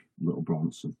 like little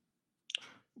Bronson.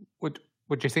 What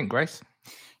do you think, Grace?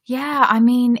 Yeah, I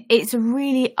mean,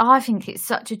 I think it's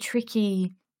such a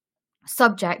tricky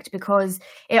subject because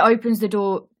it opens the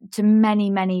door to many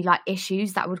like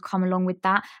issues that would come along with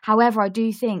that. However, I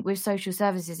do think with social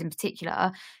services in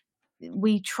particular,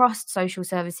 we trust social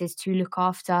services to look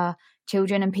after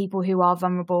children and people who are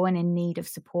vulnerable and in need of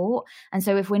support. And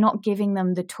so if we're not giving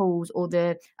them the tools or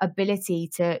the ability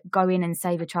to go in and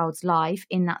save a child's life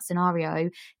in that scenario,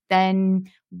 then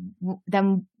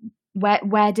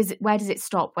where does it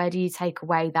stop? Where do you take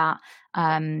away that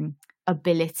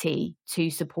ability to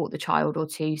support the child or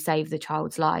to save the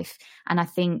child's life? And I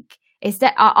think it's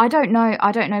that I don't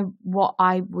know what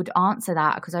I would answer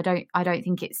that, because I don't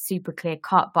think it's super clear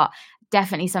cut, but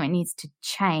definitely something needs to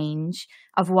change.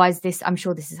 Otherwise, I'm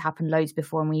sure this has happened loads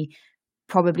before, and we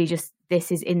probably just,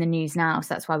 this is in the news now,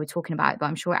 so that's why we're talking about it. But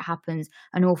I'm sure it happens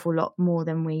an awful lot more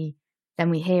than we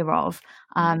hear of.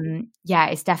 Yeah,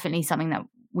 it's definitely something that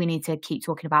we need to keep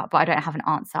talking about, but I don't have an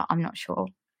answer. I'm not sure.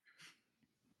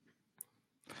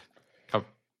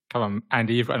 Come on,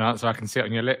 Andy, you've got an answer. I can see it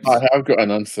on your lips. I have got an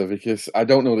answer because I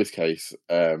don't know this case.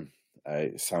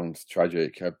 It sounds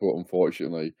tragic, but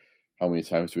unfortunately, how many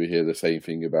times do we hear the same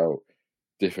thing about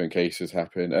different cases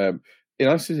happen? In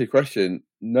answer to your question,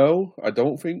 no, I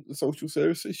don't think the social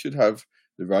services should have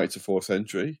the right to force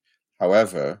entry.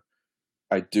 However,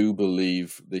 I do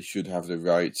believe they should have the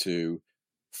right to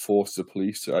force the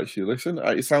police to actually listen.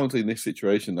 It sounds in this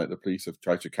situation like the police have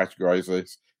tried to categorize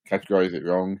it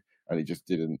wrong, and it just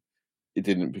didn't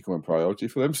become a priority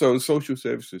for them. So social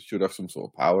services should have some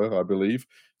sort of power, I believe,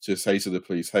 to say to the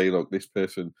police, hey, look, this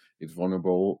person is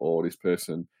vulnerable or this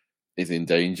person is in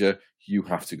danger. You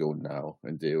have to go now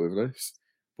and deal with this.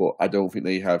 But I don't think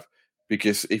they have,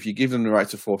 because if you give them the right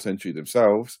to force entry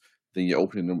themselves, then you're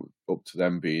opening them up to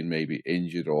them being maybe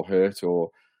injured or hurt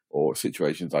or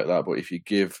situations like that. But if you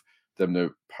give them the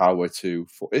power to,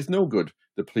 it's no good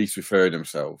the police referring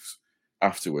themselves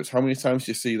afterwards. How many times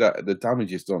do you see that the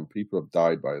damage is done? People have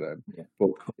died by then. Yeah. But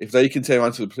if they can turn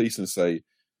around to the police and say,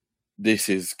 this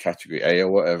is category A or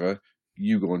whatever,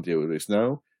 you go and deal with this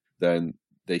now, then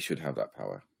they should have that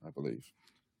power, I believe.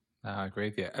 I agree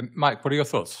with you. Mike, what are your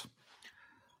thoughts?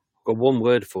 I've got one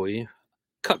word for you: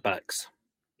 cutbacks.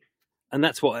 And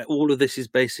that's what all of this is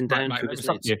basing down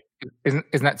to.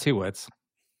 Isn't that two words?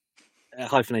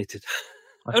 Hyphenated.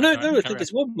 Oh no, I think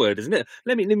it's one word, isn't it?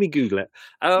 Let me Google it.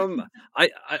 I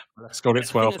scored it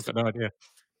 12. I've got no idea.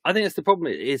 I think that's the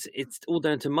problem. It's all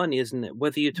down to money, isn't it?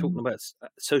 Whether you're talking about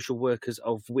social workers,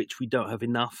 of which we don't have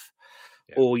enough,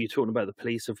 or you're talking about the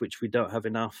police, of which we don't have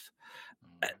enough.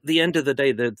 At the end of the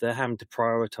day, they're having to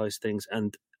prioritise things,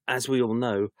 and as we all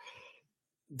know,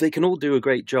 they can all do a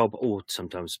great job, or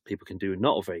sometimes people can do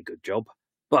not a very good job.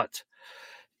 But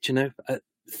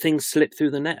things slip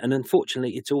through the net, and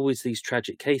unfortunately, it's always these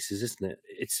tragic cases, isn't it?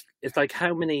 It's like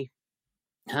how many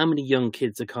young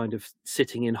kids are kind of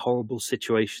sitting in horrible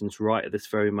situations right at this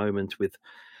very moment with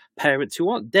parents who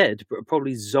aren't dead but are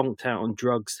probably zonked out on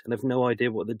drugs and have no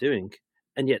idea what they're doing,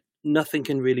 and yet nothing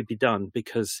can really be done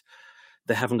because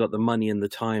they haven't got the money and the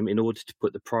time in order to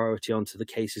put the priority onto the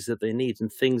cases that they need,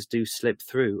 and things do slip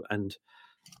through. And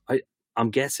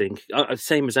I'm guessing,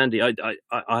 same as Andy, I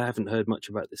haven't heard much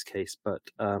about this case, but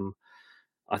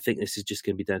I think this is just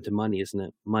going to be down to money, isn't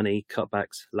it? Money,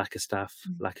 cutbacks, lack of staff,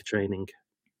 lack of training.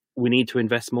 We need to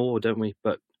invest more, don't we?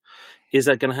 But is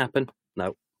that going to happen?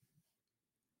 No.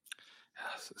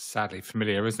 Sadly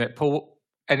familiar, isn't it? Paul,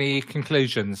 any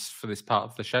conclusions for this part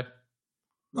of the show?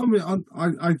 I mean,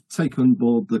 I take on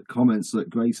board the comments that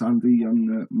Grace, Andy,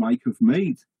 and Mike have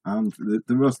made, and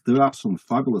there are some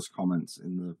fabulous comments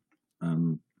in the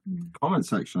comment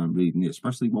section I'm reading,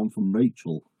 especially one from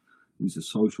Rachel, who's a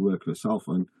social worker herself,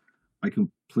 and I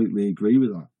completely agree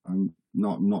with that. I'm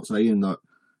not saying that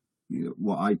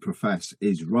what I profess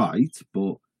is right,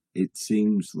 but it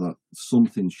seems that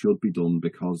something should be done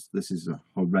because this is a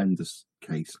horrendous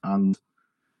case, and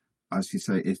as you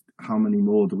say, how many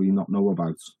more do we not know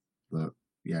about?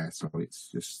 So it's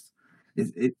just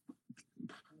there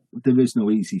is no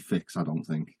easy fix. I don't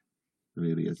think there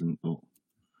really isn't, but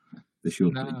there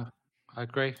should be. I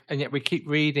agree, and yet we keep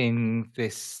reading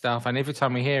this stuff, and every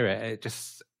time we hear it,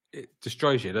 it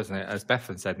destroys you, doesn't it? As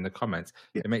Bethan said in the comments,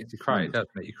 Yeah. it makes you cry. It does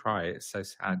make you cry. It's so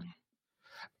sad.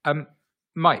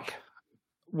 Mike,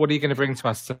 what are you going to bring to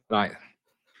us tonight?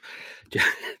 Do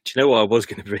you know what I was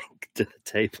going to bring to the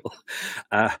table?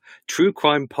 True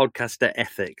crime podcaster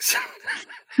ethics.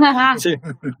 So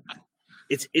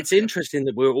it's interesting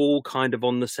that we're all kind of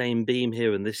on the same beam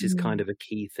here, and this is kind of a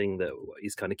key thing that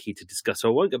is kind of key to discuss. So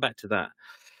I won't go back to that.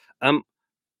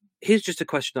 Here's just a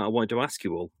question that I wanted to ask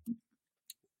you all.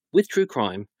 With true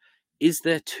crime, is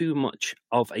there too much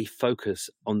of a focus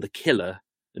on the killer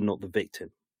and not the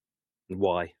victim? And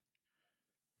why?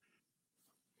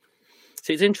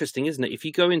 So it's interesting, isn't it? If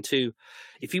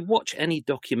you watch any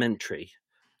documentary,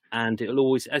 and it'll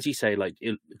always, as you say, like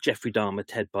Jeffrey Dahmer,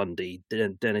 Ted Bundy,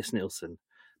 Dennis Nilsson,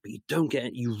 but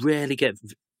you rarely get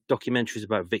documentaries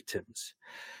about victims.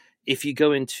 If you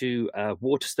go into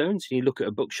Waterstones and you look at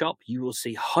a bookshop, you will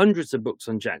see hundreds of books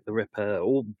on Jack the Ripper,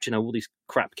 all these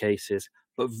crap cases,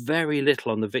 but very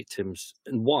little on the victims.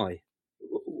 And why?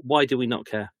 Why do we not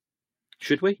care?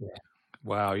 Should we? Yeah.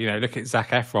 Well, look at Zac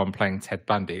Efron playing Ted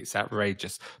Bundy. It's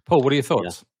outrageous. Paul, what are your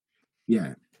thoughts?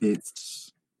 Yeah,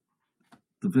 it's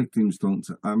the victims don't.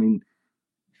 I mean,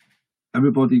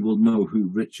 everybody will know who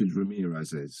Richard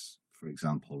Ramirez is, for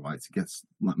example, right? He gets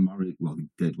married. Well, he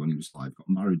did when he was alive. Got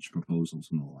marriage proposals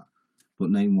and all that. But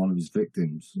name one of his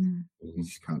victims. You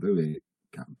just can't do it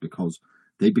because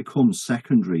they become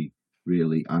secondary,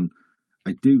 really. And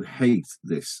I do hate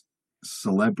this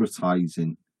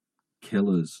celebritizing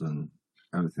killers and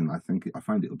everything. I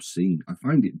find it obscene. I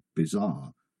find it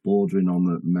bizarre, bordering on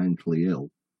the mentally ill,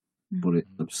 but it's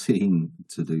obscene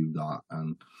to do that.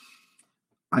 And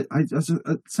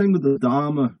same with the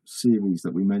Dharma series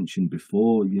that we mentioned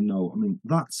before.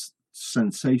 That's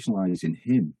sensationalizing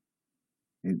him.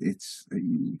 It's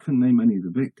you couldn't name any of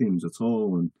the victims at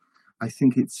all, and I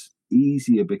think it's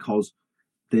easier because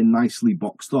they're nicely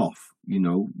boxed off.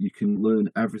 You can learn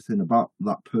everything about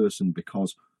that person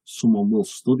because someone will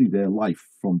study their life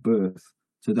from birth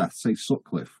to death. Say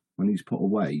Sutcliffe, when he's put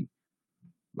away,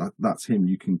 that's him.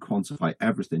 You can quantify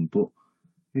everything. But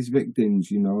his victims,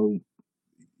 no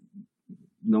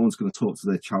one's going to talk to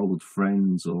their childhood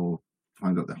friends or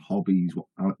find out their hobbies,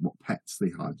 what pets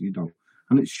they had,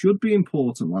 And it should be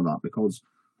important like that because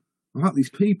about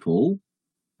these people,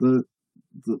 the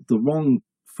wrong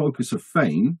focus of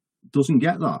fame doesn't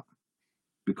get that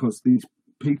because these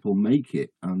people make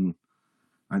it. And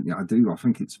yeah, I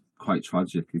think it's quite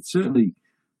tragic. It's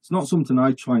not something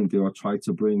I try and do. I try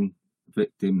to bring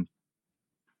victim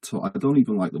to. I don't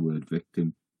even like the word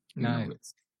victim. No,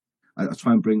 I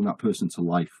try and bring that person to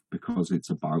life because it's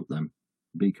about them.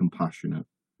 Be compassionate.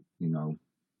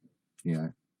 Yeah.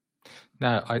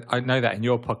 No, I know that in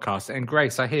your podcast, and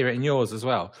Grace, I hear it in yours as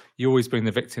well. You always bring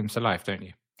the victim to life, don't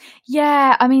you?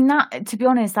 Yeah, I mean, that, to be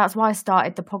honest, that's why I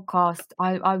started the podcast.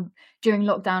 I during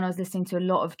lockdown, I was listening to a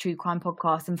lot of true crime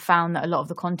podcasts and found that a lot of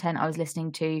the content I was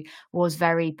listening to was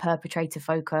very perpetrator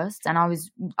focused, and I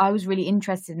was really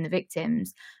interested in the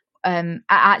victims.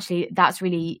 Actually, that's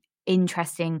really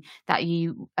interesting that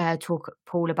you talk,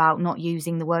 Paul, about not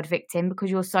using the word victim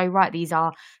because you're so right. These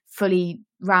are fully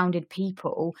rounded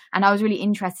people, and I was really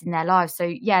interested in their lives. So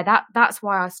yeah, that's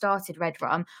why I started Red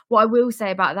Rum. What I will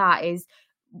say about that is,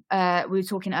 we were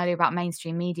talking earlier about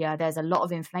mainstream media. There's a lot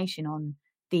of information on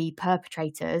the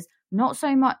perpetrators, not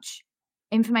so much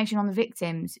information on the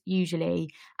victims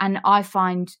usually. And I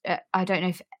find, I don't know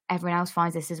if everyone else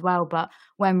finds this as well, but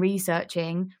when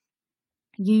researching,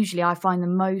 usually I find the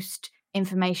most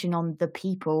information on the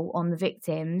people, on the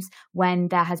victims, when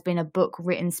there has been a book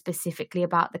written specifically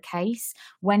about the case.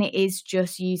 When it is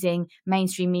just using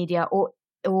mainstream media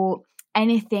or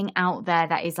anything out there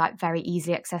that is like very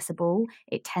easily accessible,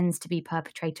 it tends to be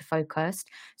perpetrator focused.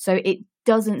 So it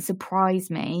doesn't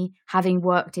surprise me, having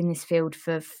worked in this field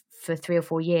for 3 or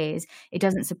 4 years, it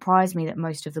doesn't surprise me that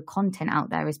most of the content out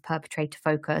there is perpetrator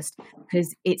focused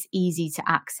because it's easy to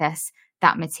access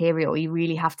that material. You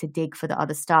really have to dig for the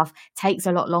other stuff. It takes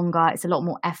a lot longer. It's a lot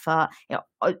more effort. It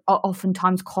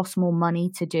oftentimes costs more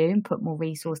money to do and put more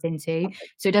resource into.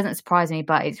 So it doesn't surprise me,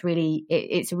 but it's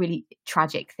a really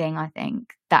tragic thing, I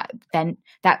think,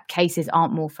 that cases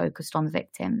aren't more focused on the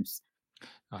victims.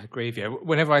 I agree with you.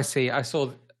 Whenever I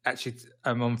saw actually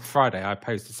on Friday, I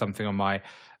posted something on my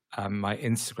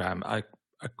Instagram,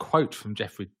 a quote from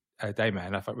Jeffrey Dahmer,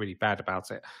 and I felt really bad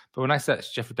about it. But when I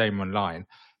searched Jeffrey Dahmer online,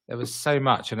 there was so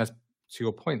much, and as to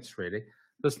your points, really,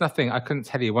 there's nothing. I couldn't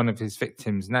tell you one of his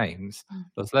victims' names.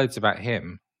 There's loads about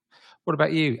him. What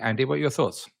about you, Andy? What are your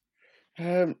thoughts?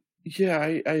 Yeah,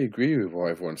 I agree with what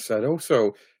everyone said.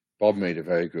 Also, Bob made a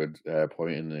very good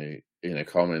point in the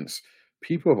comments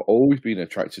people have always been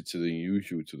attracted to the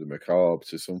unusual, to the macabre,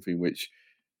 to something which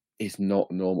is not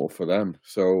normal for them.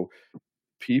 So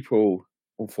people,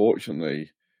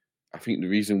 unfortunately, I think the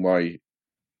reason why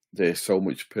there's so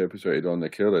much perpetrated on the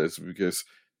killers because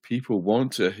people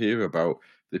want to hear about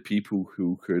the people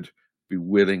who could be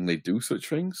willingly do such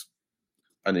things,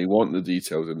 and they want the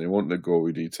details and they want the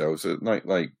gory details.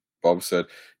 Like Bob said,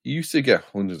 you used to get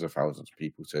hundreds of thousands of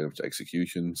people turning up to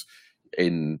executions.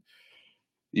 There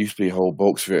used to be whole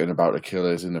books written about the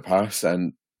killers in the past,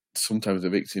 and sometimes the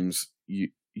victims,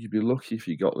 you'd be lucky if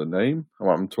you got the name.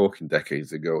 I'm talking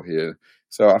decades ago here.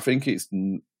 So I think it's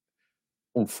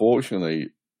unfortunately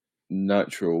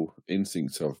natural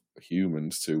instinct of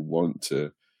humans to want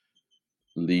to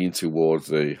lean towards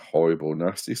the horrible,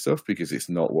 nasty stuff because it's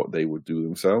not what they would do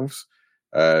themselves.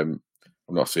 I'm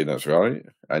not saying that's right,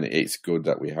 and it's good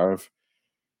that we have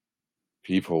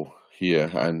people here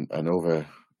and other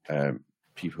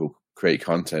people who create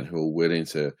content who are willing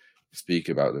to speak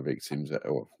about the victims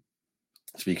or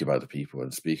speak about the people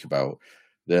and speak about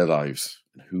their lives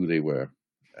and who they were.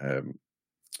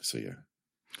 So yeah.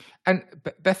 And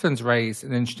Bethan's raised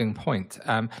an interesting point.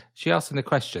 She asked in the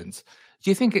questions, do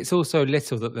you think it's also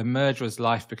little that the murderer's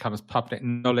life becomes public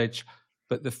knowledge,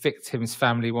 but the victim's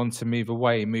family want to move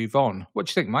away, move on? What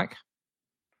do you think, Mike?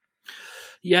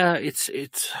 Yeah, it's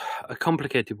a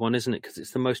complicated one, isn't it? Because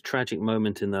it's the most tragic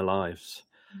moment in their lives.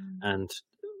 And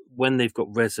when they've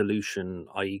got resolution,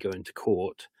 i.e. going to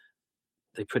court,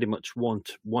 they pretty much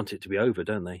want it to be over,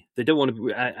 don't they? They don't want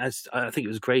to, as I think it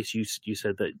was Grace, you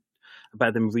said that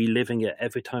about them reliving it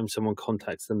every time someone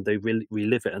contacts them, they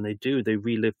relive it, and they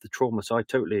relive the trauma. So I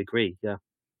totally agree. Yeah.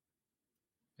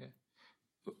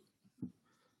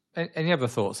 Any other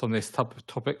thoughts on this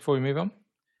topic before we move on?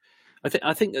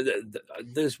 I think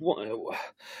there's one.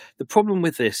 The problem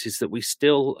with this is that we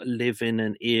still live in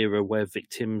an era where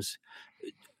victims,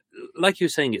 like you're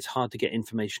saying, it's hard to get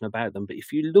information about them. But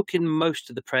if you look in most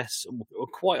of the press, or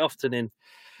quite often in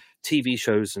TV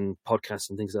shows and podcasts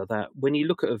and things like that, when you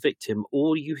look at a victim,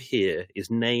 all you hear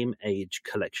is name, age,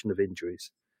 collection of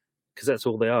injuries, because that's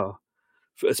all they are.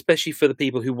 Especially for the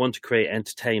people who want to create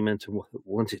entertainment and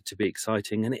want it to be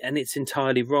exciting, and it's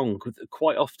entirely wrong.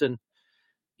 Quite often,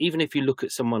 even if you look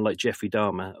at someone like Jeffrey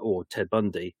Dahmer or Ted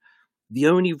Bundy, the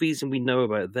only reason we know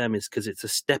about them is because it's a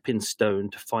stepping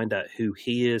stone to find out who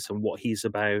he is and what he's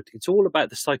about. It's all about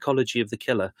the psychology of the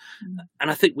killer. And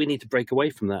I think we need to break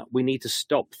away from that. We need to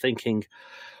stop thinking,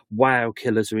 wow,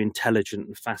 killers are intelligent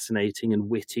and fascinating and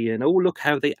witty, and oh, look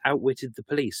how they outwitted the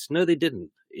police. No, they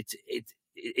didn't.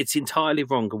 It's entirely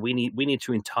wrong, and we need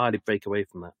to entirely break away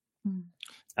from that.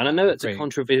 And I know it's a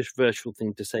controversial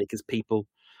thing to say because people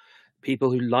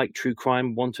who like true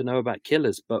crime want to know about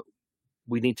killers, but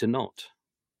we need to not.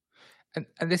 And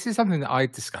this is something that I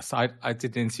discussed. I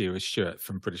did an interview with Stuart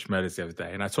from British Murders the other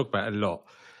day, and I talked about it a lot.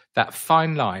 That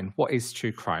fine line, what is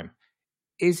true crime?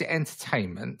 Is it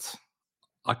entertainment?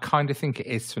 I kind of think it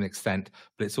is to an extent,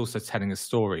 but it's also telling a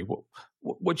story.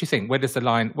 What do you think? Where does the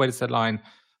line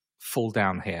fall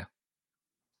down here?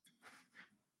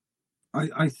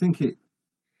 I think it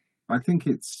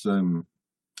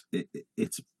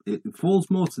falls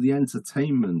more to the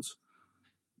entertainment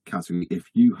category if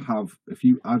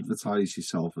you advertise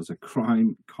yourself as a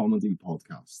crime comedy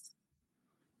podcast,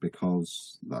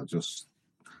 because that just,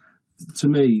 to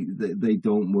me, they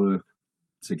don't work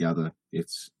together.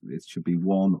 It should be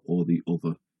one or the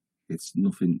other. It's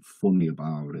nothing funny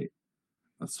about it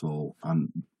at all.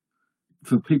 And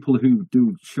for people who do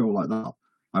a show like that,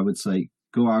 I would say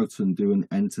go out and do an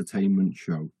entertainment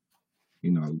show.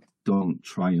 Don't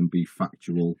try and be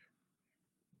factual.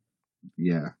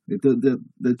 Yeah,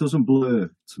 it doesn't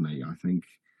blur to me. I think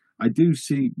I do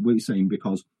see what you're saying,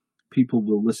 because people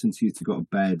will listen to you to go to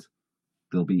bed.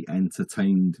 They'll be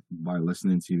entertained by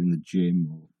listening to you in the gym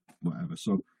or whatever.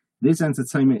 So there's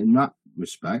entertainment in that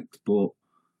respect, but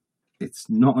it's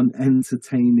not an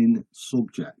entertaining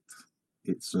subject.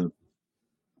 It's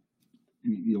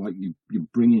you're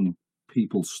bringing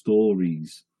people's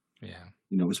stories. Yeah.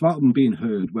 It's about them being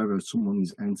heard, whether someone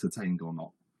is entertained or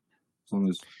not, as long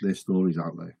as their story's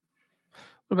out there.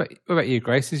 What about you,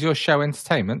 Grace? Is your show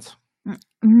entertainment?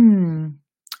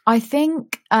 I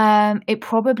think it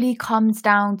probably comes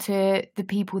down to the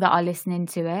people that are listening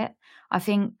to it. I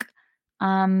think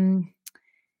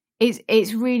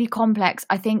it's really complex.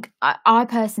 I think I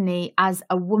personally, as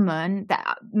a woman,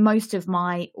 that most of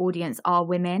my audience are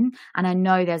women, and I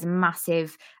know there's a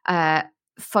massive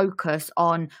focus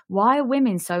on why are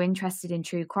women so interested in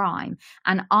true crime,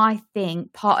 and I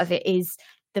think part of it is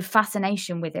the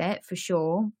fascination with it, for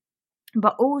sure,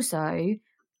 but also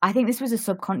I think this was a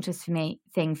subconscious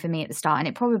thing for me at the start, and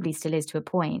it probably still is to a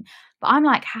point. But I'm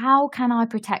like, how can I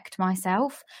protect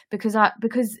myself? Because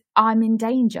I'm in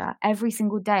danger every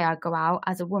single day I go out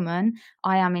as a woman.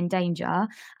 I am in danger,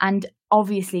 and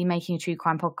obviously making a true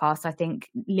crime podcast, I think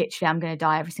literally I'm going to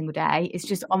die every single day. It's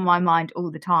just on my mind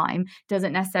all the time.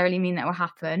 Doesn't necessarily mean that will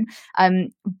happen.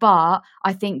 But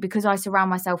I think because I surround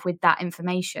myself with that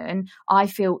information, I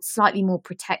feel slightly more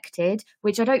protected,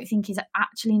 which I don't think is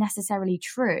actually necessarily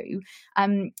true.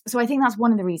 So I think that's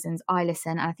one of the reasons I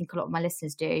listen, and I think a lot of my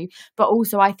listeners do. But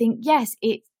also I think, yes,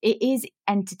 it is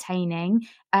entertaining.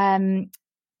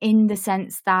 In the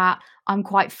sense that I'm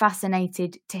quite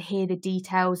fascinated to hear the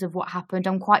details of what happened.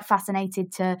 I'm quite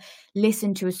fascinated to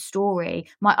listen to a story.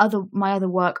 My other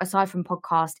work, aside from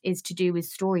podcast, is to do with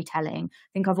storytelling. I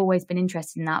think I've always been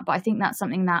interested in that, but I think that's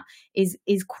something that is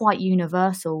quite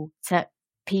universal to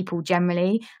people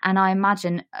generally. And I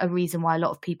imagine a reason why a lot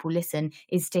of people listen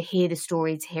is to hear the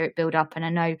story, to hear it build up. And I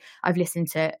know I've listened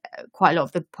to quite a lot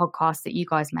of the podcasts that you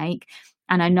guys make,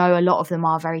 and I know a lot of them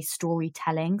are very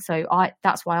storytelling. So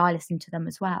that's why I listen to them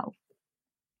as well.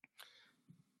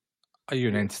 Are you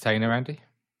an entertainer, Andy?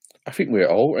 I think we're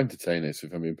all entertainers,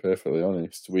 if I'm being perfectly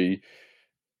honest.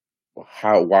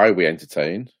 Why we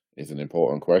entertain is an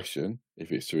important question.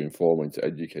 If it's to inform and to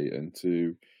educate and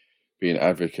to be an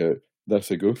advocate,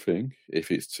 that's a good thing. If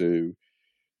it's to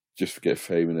just get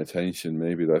fame and attention,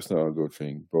 maybe that's not a good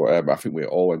thing. But I think we're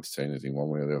all entertainers in one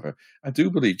way or the other. I do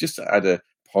believe, just to add a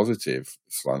positive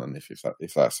slant on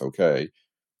if that's okay,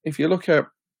 if you look at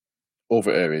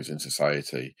other areas in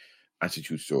society,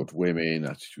 attitudes towards women,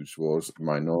 attitudes towards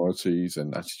minorities,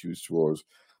 and attitudes towards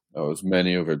as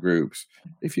many other groups,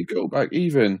 if you go back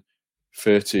even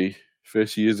 30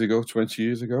 years ago, 20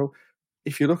 years ago,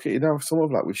 if you look at it now, some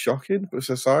of that was shocking, but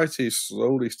society is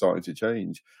slowly starting to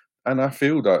change. And I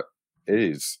feel that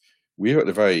we're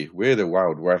the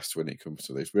Wild West when it comes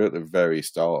to this. We're at the very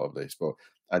start of this, but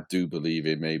I do believe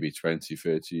in maybe 20,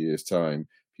 30 years' time,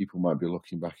 people might be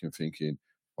looking back and thinking,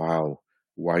 wow,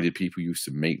 why did people used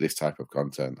to make this type of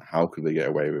content? How could they get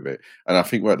away with it? And I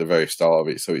think we're at the very start of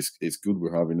it, so it's good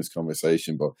we're having this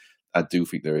conversation, but I do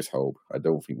think there is hope. I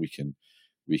don't think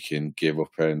we can give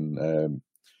up and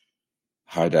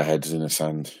hide our heads in the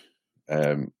sand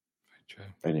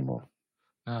anymore.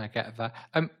 No, I get that.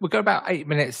 We've got about 8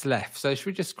 minutes left, so should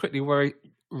we just quickly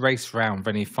race round with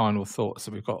any final thoughts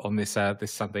that we've got on this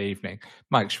this Sunday evening?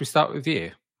 Mike, should we start with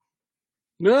you?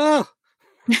 No.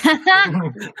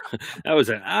 That was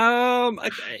it.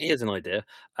 Okay, here's an idea.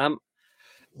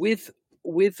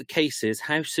 With cases,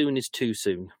 how soon is too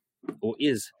soon, or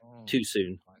is too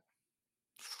soon?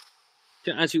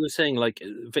 As you were saying, like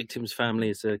victims'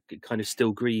 families are kind of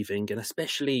still grieving, and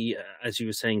especially as you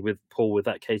were saying with Paul, with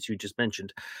that case you just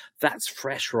mentioned, that's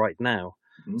fresh right now.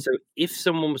 Mm-hmm. So if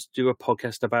someone was to do a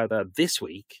podcast about that this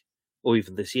week or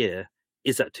even this year,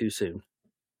 is that too soon?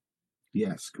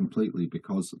 Yes, completely,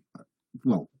 because,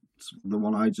 well, the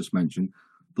one I just mentioned,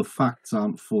 the facts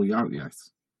aren't fully out yet.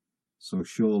 So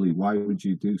surely, why would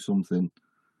you do something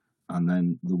and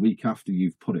then the week after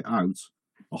you've put it out,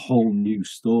 a whole new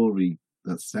story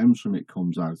that stems from it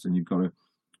comes out and you've got to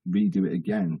redo it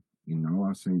again? You know,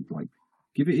 I think, like,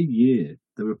 give it a year.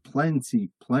 There are plenty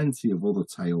of other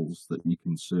tales that you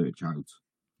can search out.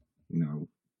 You know,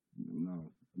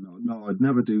 no, I'd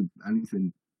never do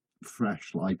anything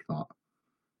fresh like that.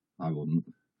 I wouldn't.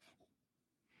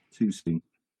 Too soon.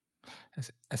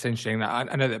 That's interesting. I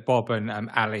know that Bob and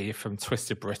Ali from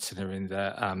Twisted Britain are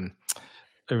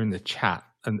in the chat,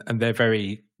 and they're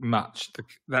very much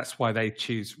that's why they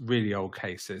choose really old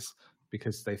cases,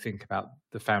 because they think about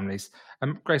the families.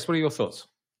 Grace, what are your thoughts?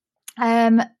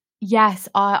 Yes,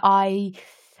 I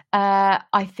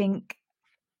think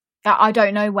I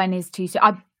don't know when is too soon.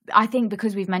 I think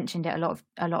because we've mentioned it a lot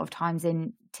of times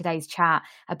in today's chat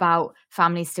about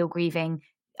families still grieving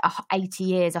 80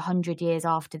 years, 100 years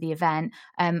after the event.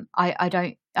 I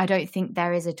don't think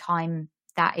there is a time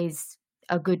that is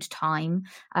a good time.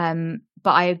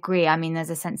 But I agree. I mean,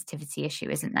 there's a sensitivity issue,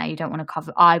 isn't there? You don't want to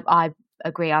cover. I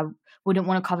agree. I wouldn't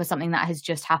want to cover something that has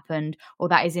just happened or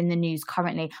that is in the news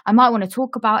currently. I might want to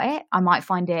talk about it. I might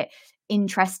find it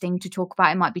interesting to talk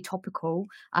about. It might be topical,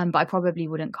 but I probably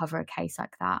wouldn't cover a case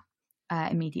like that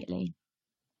immediately.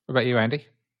 What about you, Andy?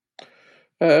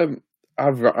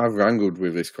 I've wrangled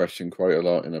with this question quite a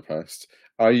lot in the past.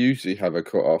 I usually have a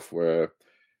cut-off where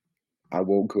I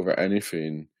won't cover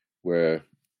anything where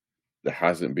there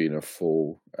hasn't been a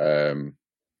full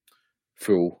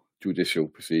judicial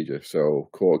procedure. So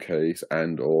court case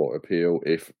and or appeal,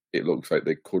 if it looks like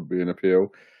there could be an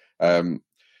appeal.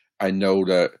 I know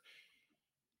that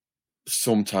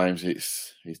sometimes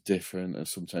it's different, and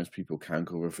sometimes people can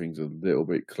cover things a little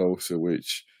bit closer,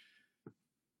 which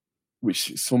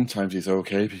sometimes is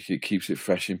okay because it keeps it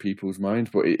fresh in people's mind.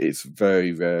 But it's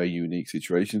very, very unique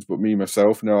situations. But me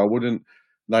myself, no, I wouldn't.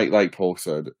 Like Paul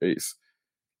said, it's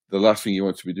the last thing you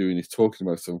want to be doing is talking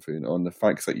about something on the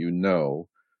facts that you know.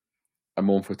 A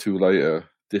month or two later,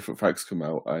 different facts come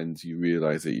out, and you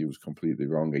realise that you was completely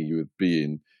wrong, and you were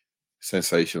being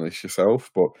sensationalist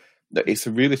yourself. But it's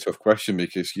a really tough question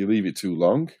because you leave it too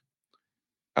long,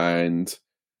 and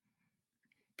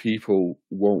people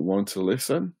won't want to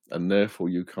listen, and therefore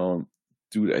you can't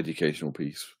do the educational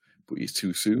piece. But it's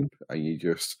too soon, and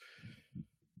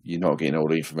you're not getting all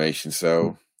the information.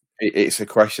 So it's a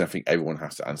question I think everyone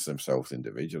has to answer themselves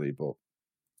individually. But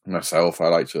myself, I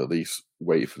like to at least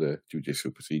wait for the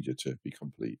judicial procedure to be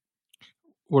complete.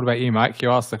 What about you, Mike? You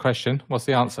asked the question. What's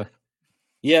the answer?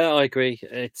 Yeah, I agree.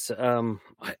 It's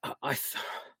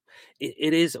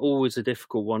it is always a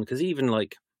difficult one because even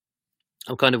like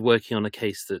I'm kind of working on a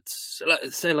case that's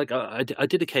say like I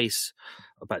did a case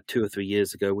about 2 or 3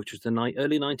 years ago, which was the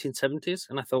early 1970s,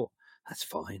 and I thought that's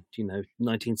fine,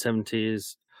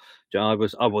 1970s. I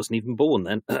wasn't even born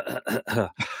then.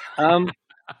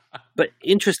 But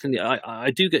interestingly, I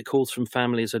do get calls from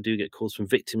families. I do get calls from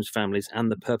victims' families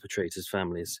and the perpetrators'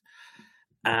 families,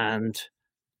 and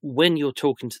when you're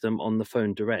talking to them on the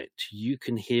phone direct, you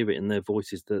can hear it in their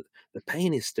voices that the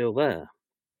pain is still there.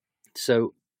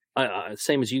 So, I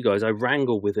same as you guys, I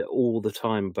wrangle with it all the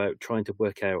time about trying to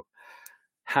work out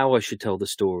how I should tell the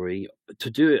story, to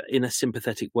do it in a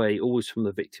sympathetic way, always from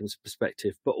the victim's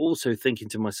perspective, but also thinking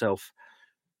to myself,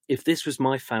 if this was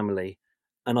my family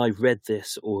and I read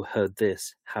this or heard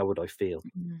this, how would I feel?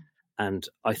 And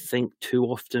I think too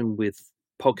often with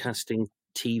podcasting,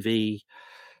 TV,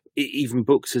 even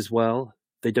books as well,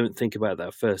 they don't think about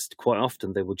that first. Quite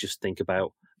often they will just think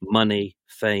about money,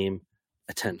 fame,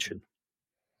 attention.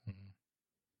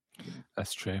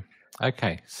 That's true.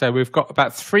 Okay, so we've got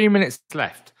about 3 minutes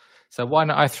left. So why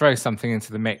not I throw something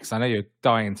into the mix? I know you're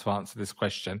dying to answer this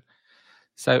question.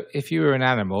 So if you were an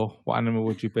animal, what animal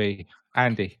would you be?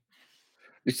 Andy?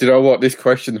 You know what? This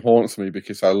question haunts me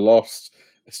because I lost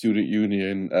a student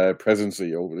union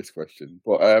presidency over this question.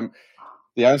 But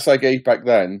the answer I gave back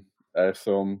then,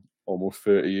 some almost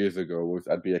 30 years ago, was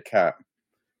I'd be a cat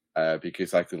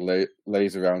because I could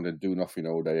laze around and do nothing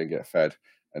all day and get fed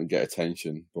and get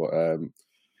attention. But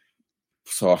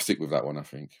so I'll stick with that one, I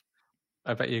think.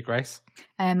 I bet you, Grace.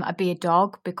 I'd be a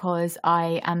dog because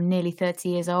I am nearly 30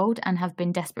 years old and have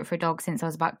been desperate for a dog since I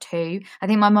was about 2. I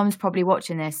think my mum's probably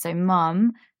watching this. So,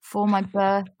 Mum, for my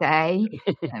birthday,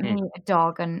 get me a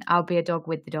dog and I'll be a dog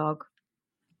with the dog.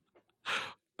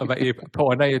 I bet you,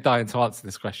 Paul. I know you're dying to answer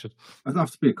this question. I'd have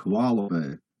to be a koala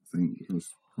bear, I think, because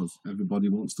everybody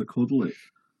wants to cuddle it.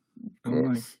 Of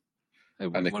course. Hey,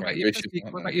 And what they're about quite your vicious, pussy?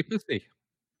 aren't What about they? your pussy?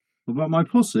 What about my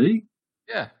pussy?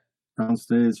 Yeah.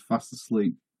 Downstairs, fast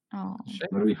asleep, Oh,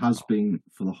 where he has been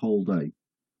for the whole day.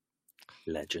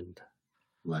 Legend.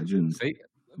 Legend. See,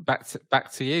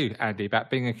 back to you, Andy. About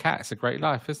being a cat. It's a great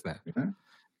life, isn't it?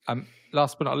 Yeah.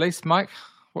 Last but not least, Mike,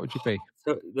 what would you be?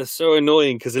 So, that's so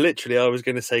annoying because literally I was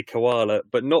going to say koala,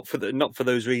 but not for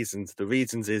those reasons. The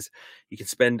reasons is you can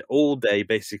spend all day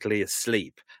basically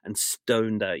asleep and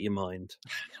stoned out your mind.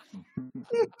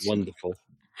 Wonderful.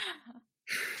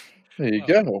 There you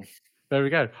go. There we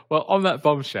go. Well, on that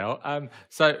bombshell,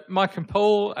 so Mike and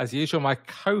Paul, as usual, my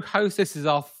co-host. This is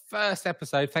our first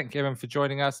episode. Thank you, everyone, for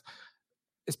joining us.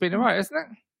 It's been all right, isn't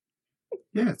it?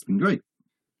 Yeah, it's been great.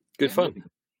 Good fun.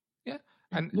 Yeah.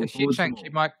 And Look a huge forward to thank more.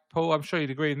 you, Mike, Paul. I'm sure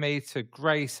you'd agree with me, to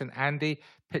Grace and Andy,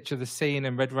 Picture the Scene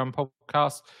and Red Run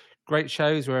podcast. Great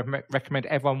shows. We recommend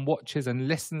everyone watches and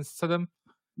listens to them.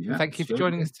 Yeah, Thank you for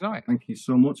joining us tonight. Thank you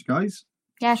so much, guys.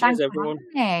 yeah, Cheers, thanks everyone.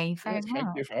 for having me very Thank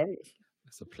much. you for having us.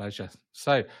 It's a pleasure.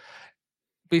 So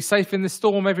be safe in the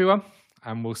storm, everyone,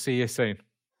 and we'll see you soon.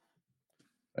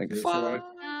 Thanks. Bye.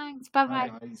 Thanks. Bye-bye.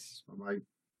 Bye, guys. Bye-bye.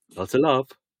 Lots of love.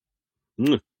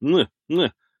 Hang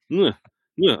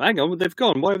on, they've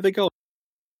gone. Why have they gone?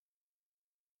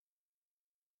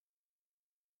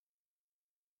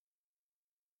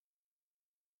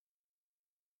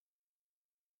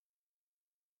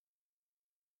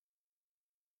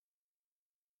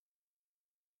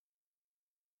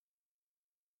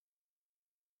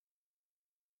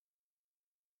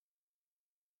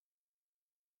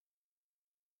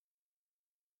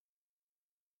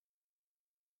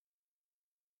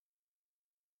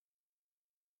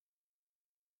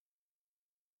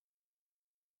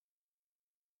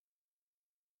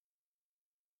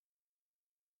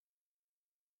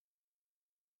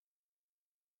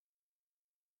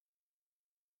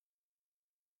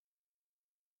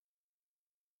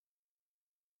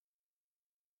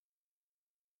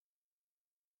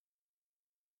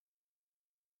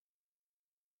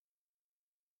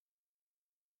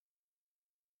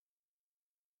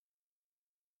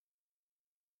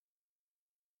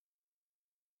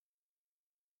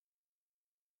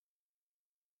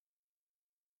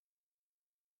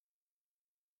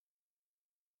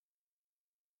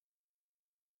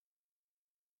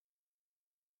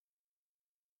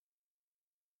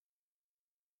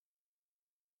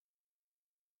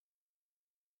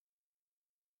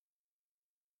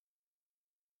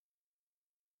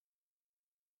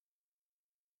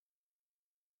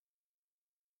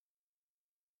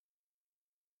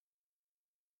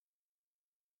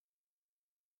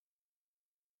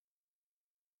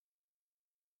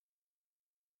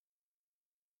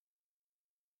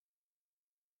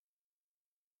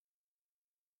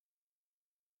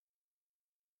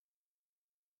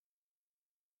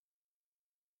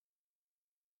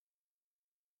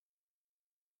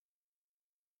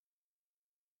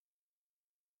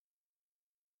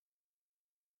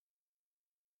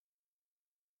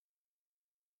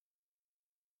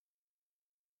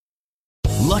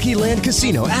 Lucky Land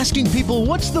Casino, asking people,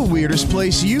 what's the weirdest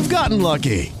place you've gotten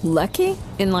lucky? Lucky?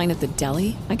 In line at the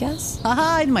deli, I guess?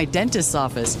 Aha, in my dentist's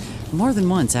office. More than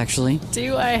once, actually.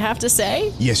 Do I have to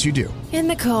say? Yes, you do. In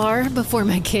the car before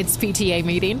my kids' PTA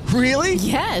meeting. Really?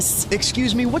 Yes.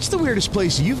 Excuse me, what's the weirdest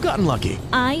place you've gotten lucky?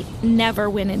 I never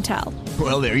win and tell.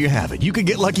 Well, there you have it. You can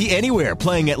get lucky anywhere,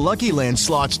 playing at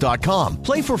LuckyLandSlots.com.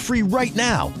 Play for free right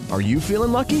now. Are you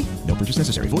feeling lucky? No purchase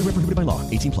necessary. Void where prohibited by law.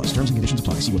 18+. Terms and conditions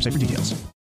apply. See website for details.